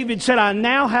 David said, I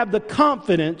now have the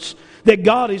confidence that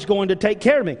God is going to take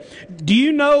care of me. Do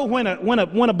you know when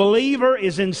a believer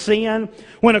is in sin,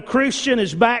 when a Christian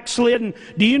is backslidden,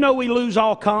 do you know we lose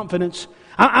all confidence?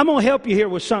 I'm going to help you here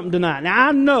with something tonight. Now,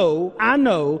 I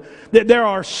know that there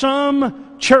are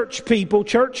some church people,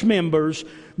 church members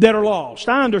that are lost.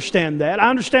 I understand that. I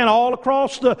understand all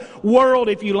across the world,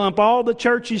 if you lump all the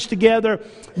churches together,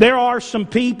 there are some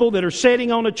people that are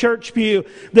sitting on a church pew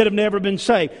that have never been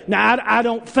saved. Now, I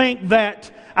don't think that,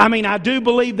 I do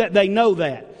believe that they know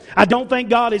that. I don't think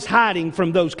God is hiding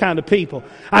from those kind of people.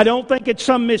 I don't think it's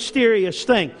some mysterious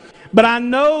thing. But I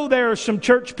know there are some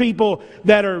church people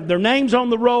that are, their name's on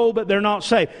the roll, but they're not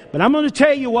saved. But I'm going to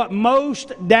tell you what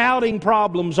most doubting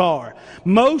problems are.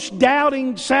 Most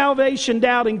salvation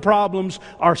doubting problems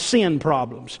are sin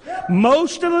problems.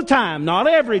 Most of the time, not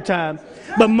every time,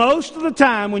 but most of the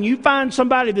time when you find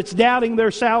somebody that's doubting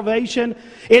their salvation,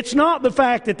 it's not the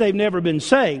fact that they've never been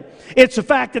saved. It's the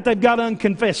fact that they've got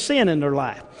unconfessed sin in their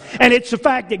life. And it's the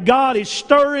fact that God is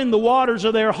stirring the waters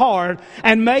of their heart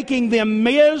and making them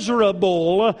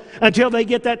miserable until they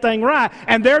get that thing right.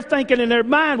 And they're thinking in their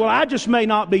mind, well, I just may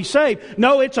not be saved.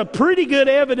 No, it's a pretty good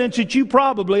evidence that you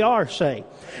probably are saved.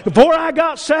 Before I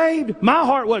got saved, my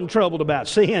heart wasn't troubled about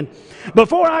sin.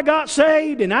 Before I got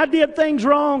saved and I did things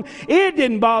wrong, it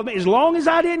didn't bother me. As long as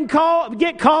I didn't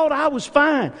get caught, I was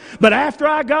fine. But after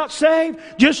I got saved,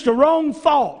 just a wrong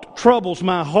thought troubles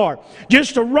my heart.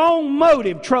 Just a wrong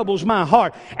motive troubles my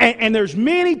heart. And there's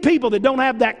many people that don't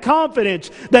have that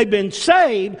confidence. They've been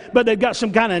saved, but they've got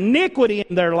some kind of iniquity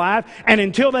in their life. And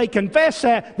until they confess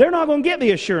that, they're not going to get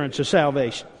the assurance of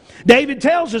salvation. David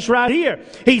tells us right here,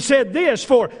 he said this,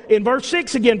 in verse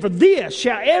 6 again, for this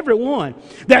shall everyone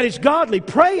that is godly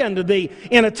pray unto thee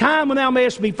in a time when thou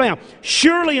mayest be found.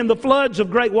 Surely in the floods of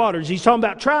great waters, he's talking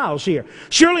about trials here.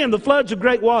 Surely in the floods of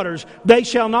great waters, they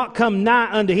shall not come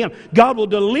nigh unto him. God will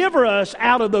deliver us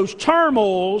out of those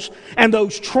turmoils and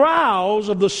those trials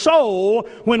of the soul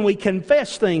when we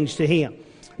confess things to him.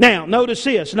 Now, notice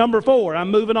this, number 4,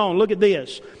 I'm moving on, look at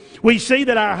this. We see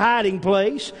that our hiding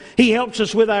place, he helps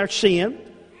us with our sin.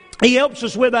 He helps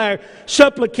us with our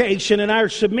supplication and our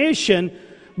submission.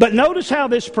 But notice how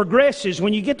this progresses.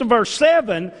 When you get to verse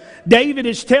 7, David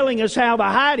is telling us how the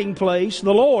hiding place,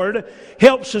 the Lord,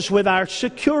 helps us with our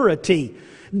security.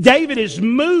 David is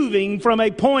moving from a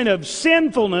point of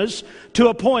sinfulness to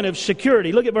a point of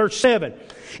security. Look at verse 7.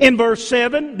 In verse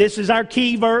 7, this is our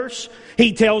key verse,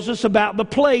 he tells us about the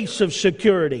place of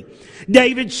security.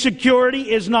 David's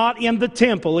security is not in the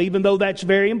temple, even though that's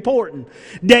very important.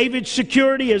 David's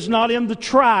security is not in the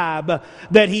tribe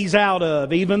that he's out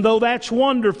of, even though that's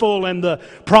wonderful and the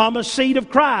promised seed of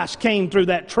Christ came through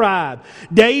that tribe.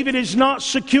 David is not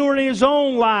secure in his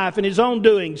own life and his own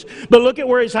doings. But look at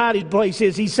where his hiding place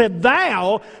is. He said,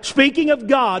 thou, speaking of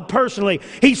God personally,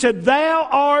 he said, thou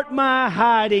art my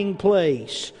hiding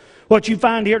place. What you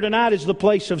find here tonight is the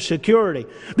place of security.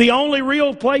 The only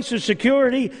real place of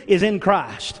security is in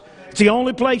Christ. It's the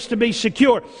only place to be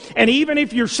secure. And even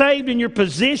if you're saved and you're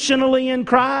positionally in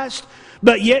Christ,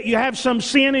 but yet you have some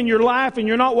sin in your life and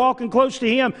you're not walking close to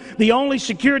Him, the only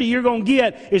security you're going to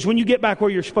get is when you get back where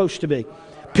you're supposed to be.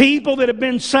 People that have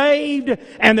been saved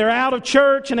and they're out of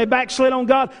church and they backslid on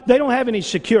God, they don't have any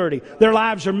security. Their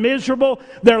lives are miserable.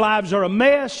 Their lives are a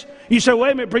mess. You say,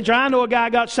 wait a minute, preacher, I know a guy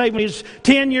got saved when he was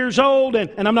 10 years old,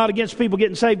 and I'm not against people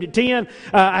getting saved at 10.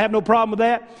 I have no problem with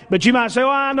that. But you might say,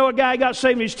 I know a guy got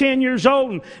saved when he was 10 years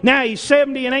old, and now he's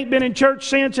 70 and ain't been in church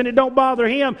since, and it don't bother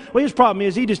him. Well, his problem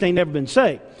is he just ain't never been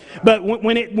saved. But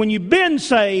when you've been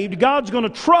saved, God's going to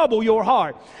trouble your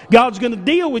heart. God's going to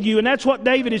deal with you, and that's what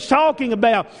David is talking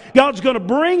about. God's going to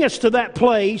bring us to that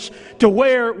place to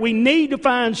where we need to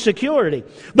find security.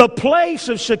 The place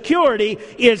of security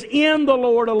is in the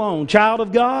Lord alone. Child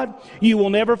of God, you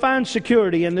will never find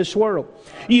security in this world.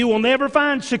 You will never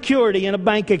find security in a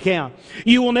bank account.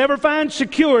 You will never find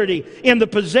security in the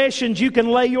possessions you can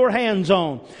lay your hands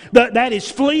on. That is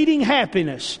fleeting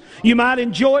happiness. You might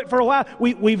enjoy it for a while.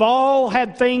 We've all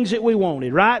had things that we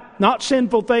wanted, right? Not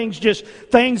sinful things, just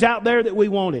things out there that we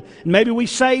wanted. Maybe we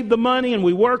saved the money and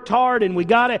we worked hard and we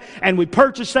got it and we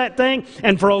purchased that thing,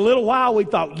 and for a little while we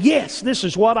thought, yes, this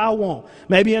is what I want.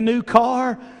 Maybe a new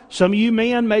car. Some of you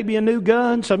men, maybe a new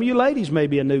gun. Some of you ladies,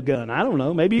 maybe a new gun. I don't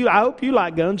know. I hope you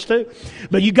like guns too.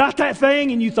 But you got that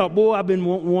thing and you thought, boy, I've been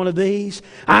wanting one of these.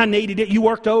 I needed it. You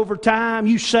worked overtime.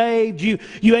 You saved. You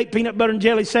ate peanut butter and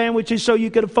jelly sandwiches so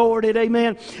you could afford it.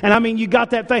 Amen. And you got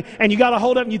that thing and you got a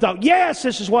hold of it and you thought, yes,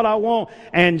 this is what I want.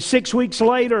 And 6 weeks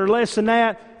later or less than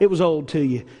that, it was old to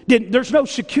you. There's no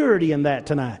security in that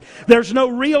tonight. There's no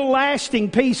real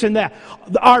lasting peace in that.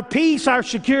 Our peace, our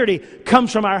security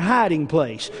comes from our hiding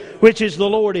place, which is the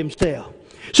Lord Himself.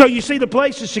 So you see the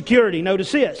place of security.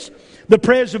 Notice this. the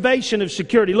preservation of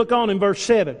security. Look on in verse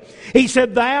 7. He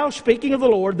said, Thou, speaking of the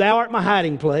Lord, Thou art my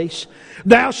hiding place.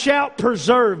 Thou shalt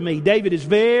preserve me. David is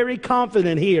very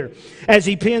confident here as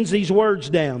he pens these words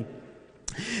down.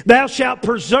 Thou shalt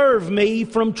preserve me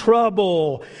from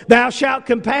trouble. Thou shalt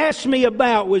compass me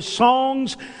about with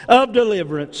songs of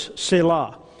deliverance.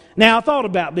 Selah. Now, I thought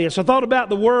about this. I thought about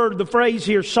the phrase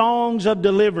here, songs of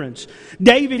deliverance.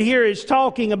 David here is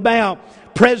talking about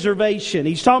preservation.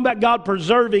 He's talking about God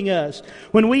preserving us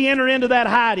when we enter into that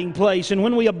hiding place and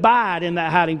when we abide in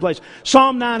that hiding place.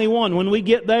 Psalm 91, when we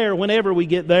get there, whenever we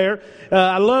get there,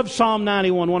 I love Psalm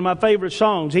 91, one of my favorite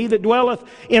songs. He that dwelleth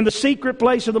in the secret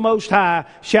place of the Most High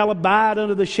shall abide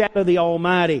under the shadow of the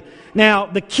Almighty. Now,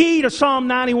 the key to Psalm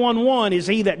 91:1 is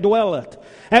he that dwelleth.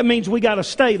 That means we got to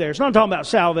stay there. It's not talking about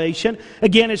salvation.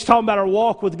 Again, it's talking about our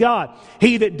walk with God.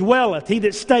 He that dwelleth, he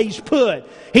that stays put,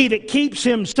 he that keeps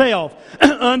himself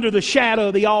under the shadow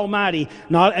of the Almighty.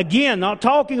 Not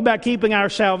talking about keeping our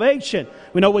salvation.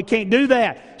 We know we can't do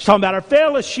that. It's talking about our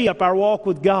fellowship, our walk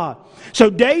with God. So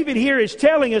David here is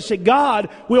telling us that God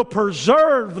will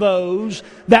preserve those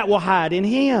that will hide in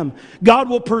Him. God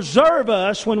will preserve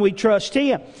us when we trust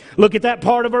Him. Look at that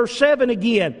part of verse 7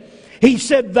 again. He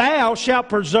said, Thou shalt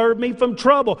preserve me from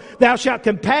trouble. Thou shalt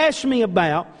compass me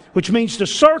about, which means to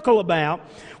circle about,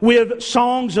 with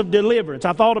songs of deliverance.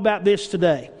 I thought about this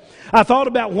today. I thought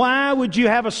about why would you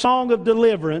have a song of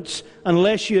deliverance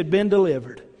unless you had been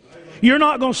delivered? You're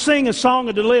not going to sing a song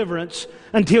of deliverance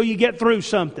until you get through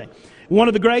something. One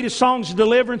of the greatest songs of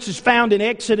deliverance is found in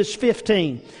Exodus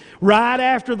 15. Right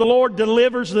after the Lord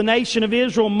delivers the nation of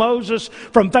Israel, Moses,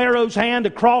 from Pharaoh's hand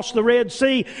across the Red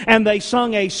Sea, and they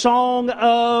sung a song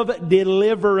of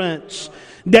deliverance.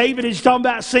 David is talking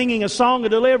about singing a song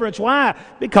of deliverance. Why?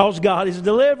 Because God has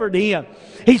delivered him.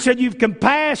 He said, You've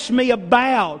compassed me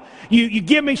about. You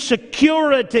give me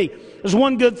security. There's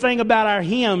one good thing about our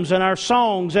hymns and our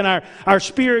songs and our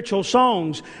spiritual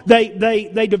songs.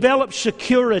 They develop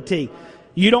security.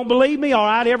 You don't believe me? All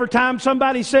right, every time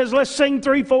somebody says, let's sing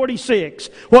 346,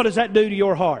 what does that do to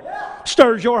your heart?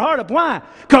 Stirs your heart up. Why?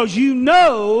 Because you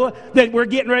know that we're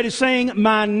getting ready to sing,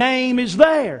 My Name is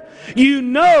There. You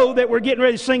know that we're getting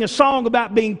ready to sing a song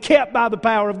about being kept by the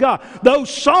power of God. Those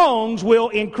songs will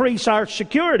increase our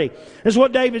security. That's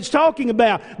what David's talking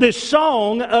about. This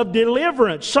song of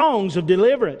deliverance, songs of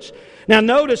deliverance. Now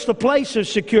notice the place of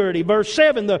security. Verse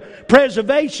 7, the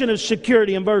preservation of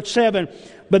security in verse 7.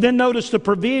 But then notice the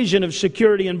provision of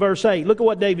security in verse 8. Look at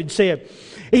what David said.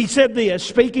 He said this,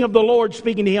 speaking of the Lord,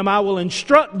 speaking to him, I will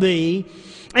instruct thee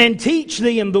and teach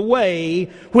thee in the way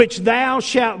which thou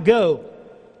shalt go.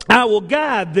 I will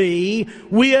guide thee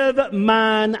with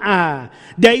mine eye.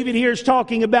 David here is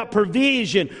talking about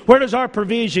provision. Where does our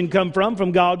provision come from?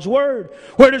 From God's Word.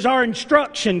 Where does our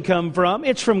instruction come from?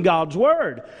 It's from God's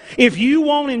Word. If you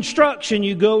want instruction,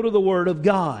 you go to the Word of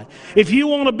God. If you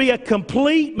want to be a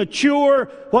complete,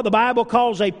 mature, what the Bible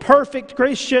calls a perfect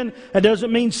Christian, that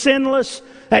doesn't mean sinless.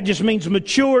 That just means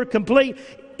mature, complete.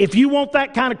 If you want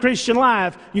that kind of Christian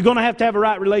life, you're going to have a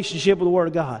right relationship with the Word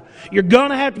of God. You're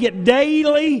going to have to get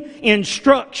daily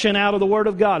instruction out of the Word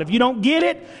of God. If you don't get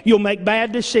it, you'll make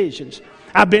bad decisions.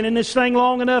 I've been in this thing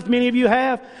long enough, many of you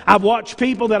have. I've watched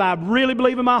people that I really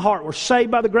believe in my heart were saved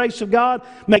by the grace of God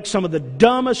make some of the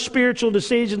dumbest spiritual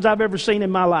decisions I've ever seen in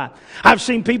my life. I've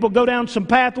seen people go down some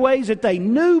pathways that they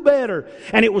knew better,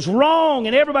 and it was wrong,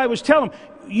 and everybody was telling them,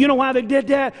 you know why they did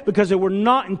that? Because they were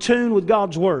not in tune with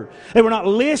God's Word. They were not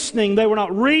listening. They were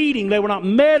not reading. They were not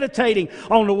meditating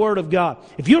on the Word of God.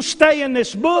 If you'll stay in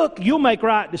this book, you'll make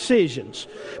right decisions.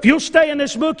 If you'll stay in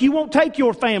this book, you won't take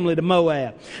your family to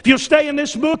Moab. If you'll stay in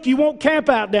this book, you won't camp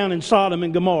out down in Sodom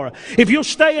and Gomorrah. If you'll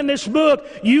stay in this book,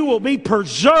 you will be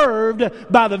preserved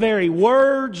by the very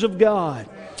words of God.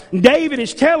 David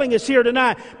is telling us here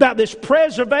tonight about this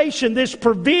preservation, this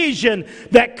provision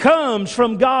that comes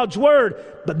from God's Word.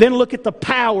 But then look at the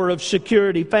power of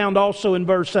security found also in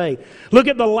verse 8. Look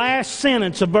at the last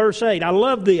sentence of verse 8. I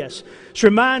love this. This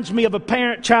reminds me of a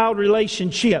parent-child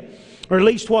relationship, or at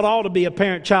least what ought to be a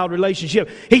parent-child relationship.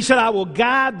 He said, I will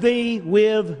guide thee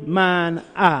with mine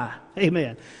eye.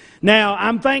 Amen. Now,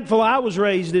 I'm thankful I was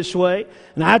raised this way,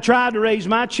 and I tried to raise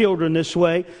my children this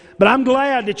way, but I'm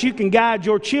glad that you can guide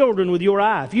your children with your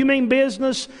eye. If you mean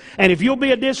business, and if you'll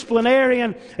be a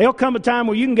disciplinarian, there'll come a time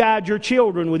where you can guide your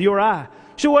children with your eye.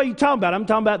 So what are you talking about? I'm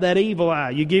talking about that evil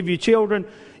eye. You give your children,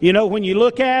 you know, when you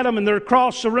look at them and they're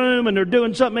across the room and they're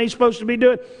doing something they ain't supposed to be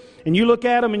doing, and you look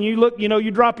at them and you look, you know,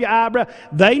 you drop your eyebrow.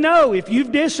 They know if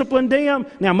you've disciplined them.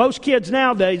 Now, most kids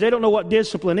nowadays, they don't know what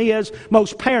discipline is.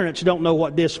 Most parents don't know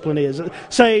what discipline is.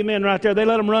 Say amen right there. They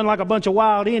let them run like a bunch of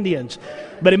wild Indians.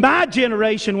 But in my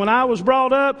generation, when I was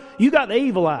brought up, you got the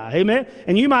evil eye. Amen?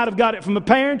 And you might have got it from a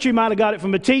parent. You might have got it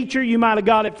from a teacher. You might have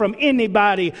got it from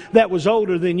anybody that was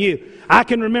older than you. I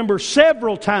can remember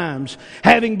several times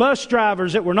having bus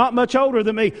drivers that were not much older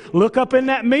than me look up in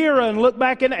that mirror and look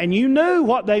back in it, and you knew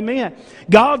what they meant.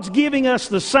 God's giving us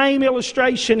the same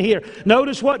illustration here.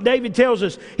 Notice what David tells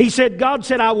us. He said, God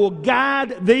said, I will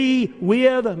guide thee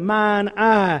with mine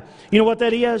eye. You know what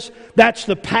that is? That's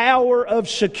the power of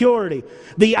security.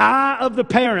 The eye of the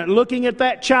parent looking at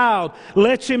that child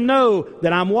lets him know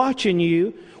that I'm watching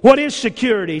you. What is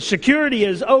security? Security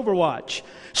is overwatch.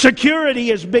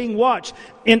 Security is being watched.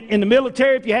 In the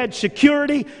military, if you had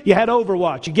security, you had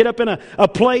overwatch. You get up in a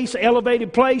place,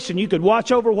 elevated place, and you could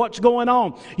watch over what's going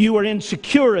on. You were in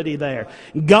security there.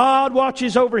 God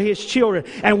watches over His children.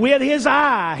 And with His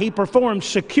eye, He performs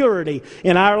security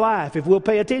in our life if we'll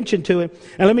pay attention to Him.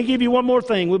 And let me give you one more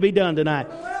thing. We'll be done tonight.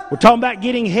 We're talking about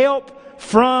getting help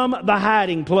from the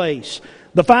hiding place.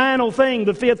 The final thing,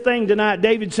 the fifth thing tonight,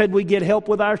 David said we get help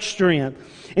with our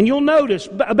strength. And you'll notice,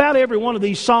 about every one of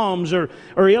these Psalms are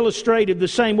illustrated the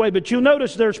same way, but you'll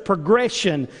notice there's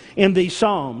progression in these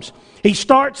Psalms. He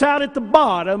starts out at the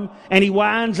bottom and he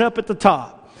winds up at the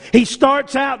top. He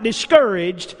starts out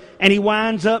discouraged and he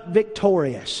winds up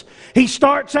victorious. He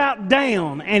starts out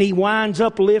down and he winds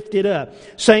up lifted up.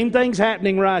 Same thing's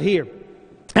happening right here.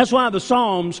 That's why the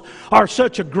Psalms are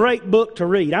such a great book to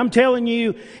read. I'm telling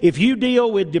you, if you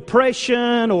deal with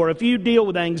depression or if you deal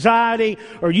with anxiety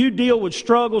or you deal with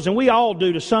struggles, and we all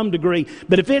do to some degree,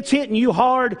 but if it's hitting you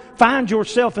hard, find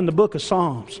yourself in the book of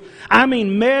Psalms. I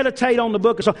mean, meditate on the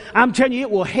book of Psalms. I'm telling you,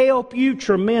 it will help you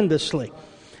tremendously.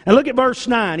 And look at verse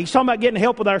 9. He's talking about getting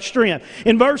help with our strength.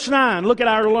 In verse 9, look at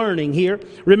our learning here.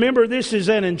 Remember, this is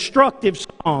an instructive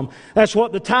psalm. That's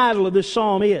what the title of this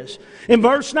psalm is. In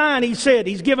verse 9, he said,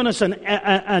 he's given us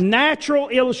a natural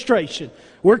illustration.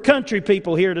 We're country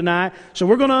people here tonight, so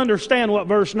we're going to understand what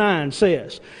verse 9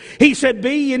 says. He said,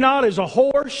 be ye not as a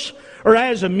horse or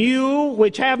as a mule,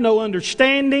 which have no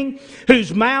understanding,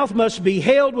 whose mouth must be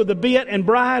held with a bit and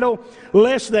bridle,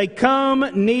 lest they come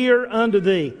near unto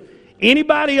thee.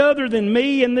 Anybody other than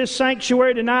me in this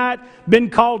sanctuary tonight been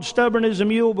called stubborn as a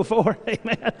mule before?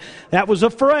 Amen. That was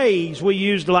a phrase we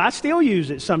used a lot. I still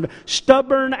use it sometimes.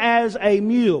 Stubborn as a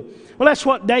mule. Well, that's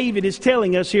what David is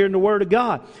telling us here in the Word of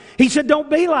God. He said, don't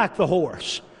be like the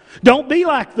horse. Don't be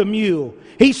like the mule.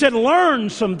 He said, learn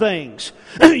some things.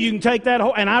 You can take that,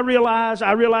 and I realize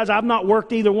I've not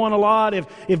worked either one a lot. If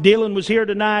Dylan was here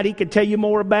tonight, he could tell you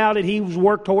more about it. He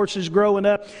worked horses growing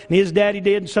up, and his daddy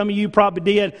did, and some of you probably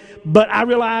did. But I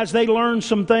realize they learned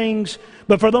some things.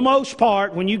 But for the most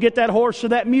part, when you get that horse or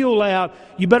that mule out,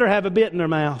 you better have a bit in their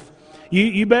mouth.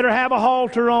 You better have a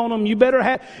halter on them. You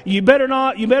better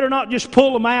not just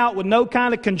pull them out with no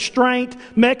kind of constraint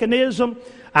mechanism.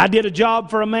 I did a job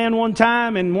for a man one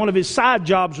time, and one of his side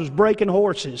jobs was breaking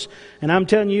horses. And I'm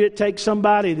telling you, it takes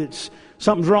somebody that's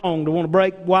something's wrong to want to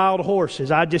break wild horses.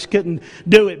 I just couldn't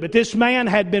do it. But this man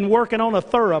had been working on a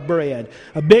thoroughbred,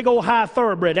 a big old high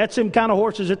thoroughbred. That's them kind of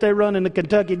horses that they run in the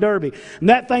Kentucky Derby. And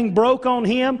that thing broke on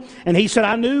him, and he said,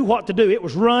 I knew what to do. It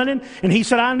was running, and he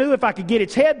said, I knew if I could get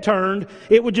its head turned,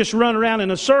 it would just run around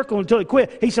in a circle until it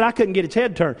quit. He said, I couldn't get its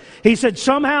head turned. He said,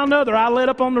 somehow or another, I let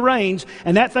up on the reins,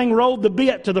 and that thing rolled the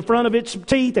bit to the front of its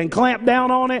teeth and clamped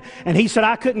down on it. And he said,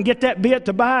 I couldn't get that bit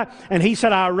to bite. And he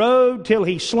said, I rode till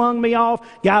he slung me off.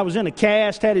 Guy was in a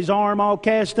cast, had his arm all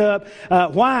cast up.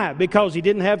 Why? Because he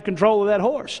didn't have control of that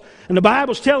horse. And the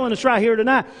Bible's telling us right here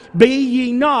tonight, be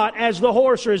ye not as the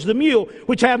horse or as the mule,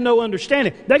 which have no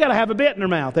understanding. They got to have a bit in their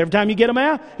mouth. Every time you get them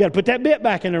out, you got to put that bit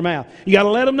back in their mouth. You got to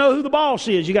let them know who the boss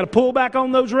is. You got to pull back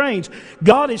on those reins.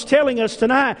 God is telling us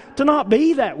tonight to not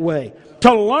be that way,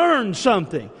 to learn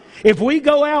something. If we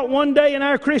go out one day in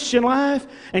our Christian life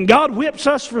and God whips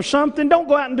us for something, don't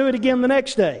go out and do it again the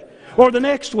next day or the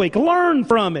next week. Learn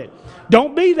from it.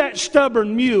 Don't be that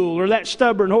stubborn mule or that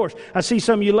stubborn horse. I see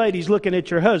some of you ladies looking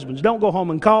at your husbands. Don't go home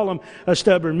and call them a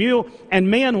stubborn mule. And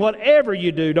men, whatever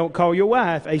you do, don't call your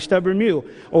wife a stubborn mule.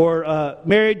 Or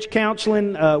marriage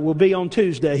counseling will be on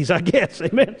Tuesdays, I guess.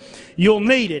 Amen. You'll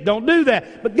need it. Don't do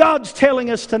that. But God's telling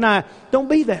us tonight, don't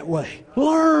be that way.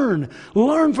 Learn.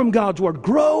 Learn from God's Word.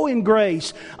 Grow in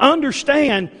grace.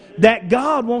 Understand that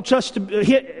God wants us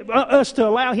to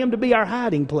allow Him to be our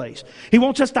hiding place. He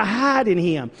wants us to hide in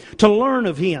Him, to learn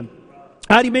of Him.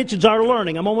 He mentions our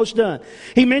learning. I'm almost done.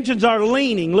 He mentions our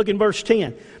leaning. Look in verse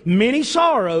 10. Many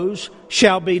sorrows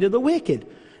shall be to the wicked.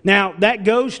 Now, that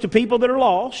goes to people that are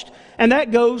lost, and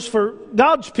that goes for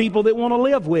God's people that want to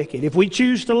live wicked. If we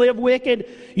choose to live wicked,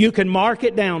 you can mark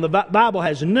it down. The Bible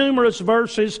has numerous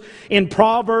verses in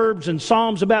Proverbs and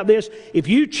Psalms about this. If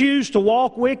you choose to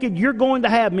walk wicked, you're going to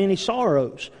have many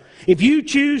sorrows. If you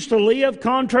choose to live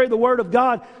contrary to the Word of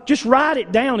God, just write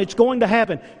it down. It's going to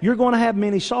happen. You're going to have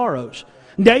many sorrows.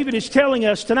 David is telling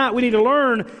us tonight we need to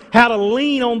learn how to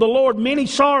lean on the Lord. Many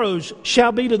sorrows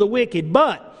shall be to the wicked,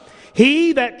 but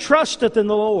he that trusteth in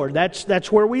the Lord,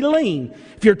 that's where we lean.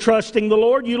 If you're trusting the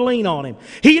Lord, you lean on Him.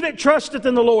 He that trusteth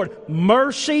in the Lord,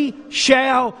 mercy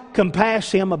shall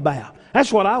compass him about.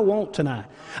 That's what I want tonight.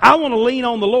 I want to lean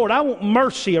on the Lord. I want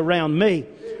mercy around me.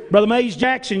 Brother Mays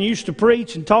Jackson used to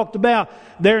preach and talked about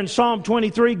there in Psalm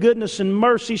 23, goodness and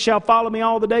mercy shall follow me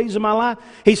all the days of my life.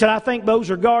 He said, I think those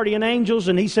are guardian angels.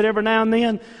 And he said, every now and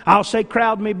then, I'll say,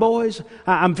 crowd me, boys.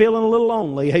 I'm feeling a little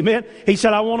lonely. Amen. He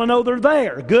said, I want to know they're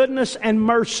there. Goodness and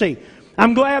mercy.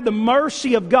 I'm glad the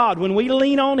mercy of God, when we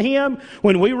lean on Him,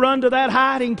 when we run to that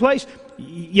hiding place.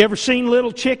 You ever seen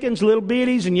little chickens, little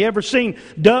bitties, and you ever seen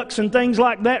ducks and things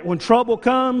like that? When trouble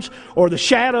comes or the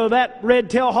shadow of that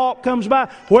red-tailed hawk comes by,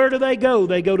 where do they go?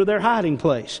 They go to their hiding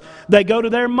place. They go to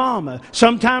their mama.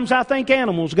 Sometimes I think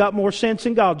animals got more sense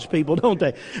than God's people, don't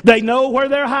they? They know where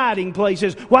their hiding place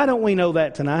is. Why don't we know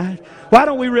that tonight? Why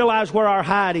don't we realize where our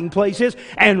hiding place is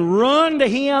and run to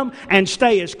Him and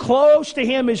stay as close to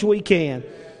Him as we can?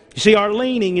 You see, our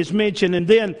leaning is mentioned, and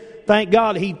then thank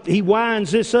God he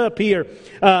winds this up here.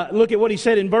 Look at what he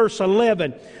said in verse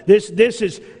 11. This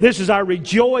is our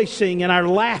rejoicing and our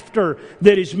laughter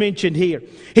that is mentioned here.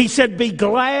 He said, be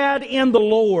glad in the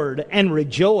Lord and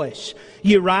rejoice,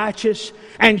 ye righteous,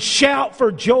 and shout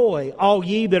for joy, all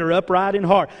ye that are upright in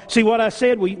heart. See what I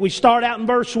said? We start out in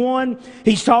verse 1.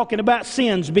 He's talking about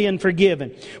sins being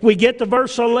forgiven. We get to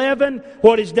verse 11.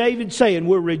 What is David saying?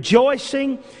 We're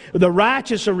rejoicing. The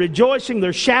righteous are rejoicing.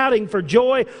 They're shouting for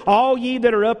joy, all ye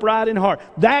that are upright in heart.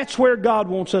 That's where God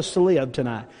wants us to live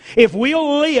tonight. If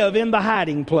we'll live in the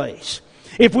hiding place,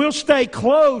 if we'll stay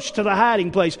close to the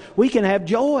hiding place, we can have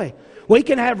joy. We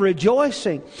can have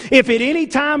rejoicing. If at any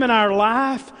time in our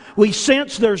life we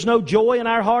sense there's no joy in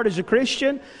our heart as a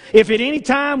Christian, if at any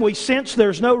time we sense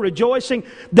there's no rejoicing,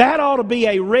 that ought to be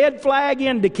a red flag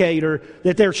indicator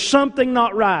that there's something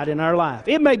not right in our life.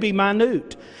 It may be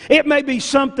minute. It may be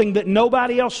something that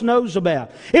nobody else knows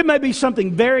about. It may be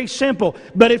something very simple.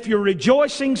 But if your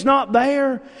rejoicing's not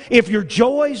there, if your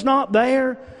joy's not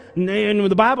there, and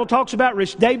the Bible talks about,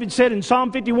 David said in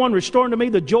Psalm 51, restore unto me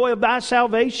the joy of thy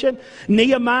salvation.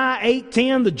 Nehemiah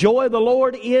 8:10, the joy of the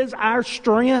Lord is our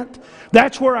strength.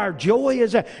 That's where our joy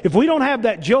is at. If we don't have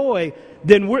that joy,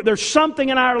 then there's something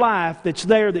in our life that's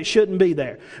there that shouldn't be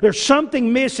there. There's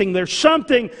something missing. There's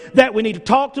something that we need to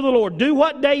talk to the Lord. Do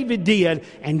what David did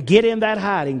and get in that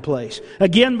hiding place.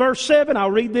 Again, verse 7,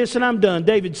 I'll read this and I'm done.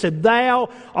 David said, thou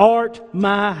art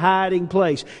my hiding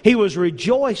place. He was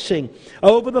rejoicing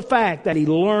over the fact that he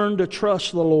learned to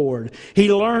trust the Lord.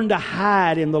 He learned to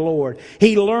hide in the Lord.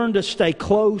 He learned to stay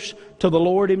close to the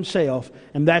Lord Himself.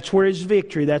 And that's where his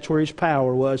victory, that's where his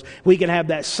power was. We can have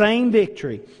that same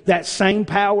victory, that same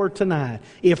power tonight,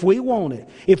 if we want it,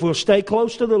 if we'll stay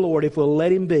close to the Lord, if we'll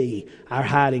let Him be our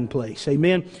hiding place.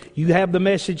 Amen. You have the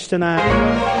message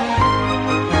tonight.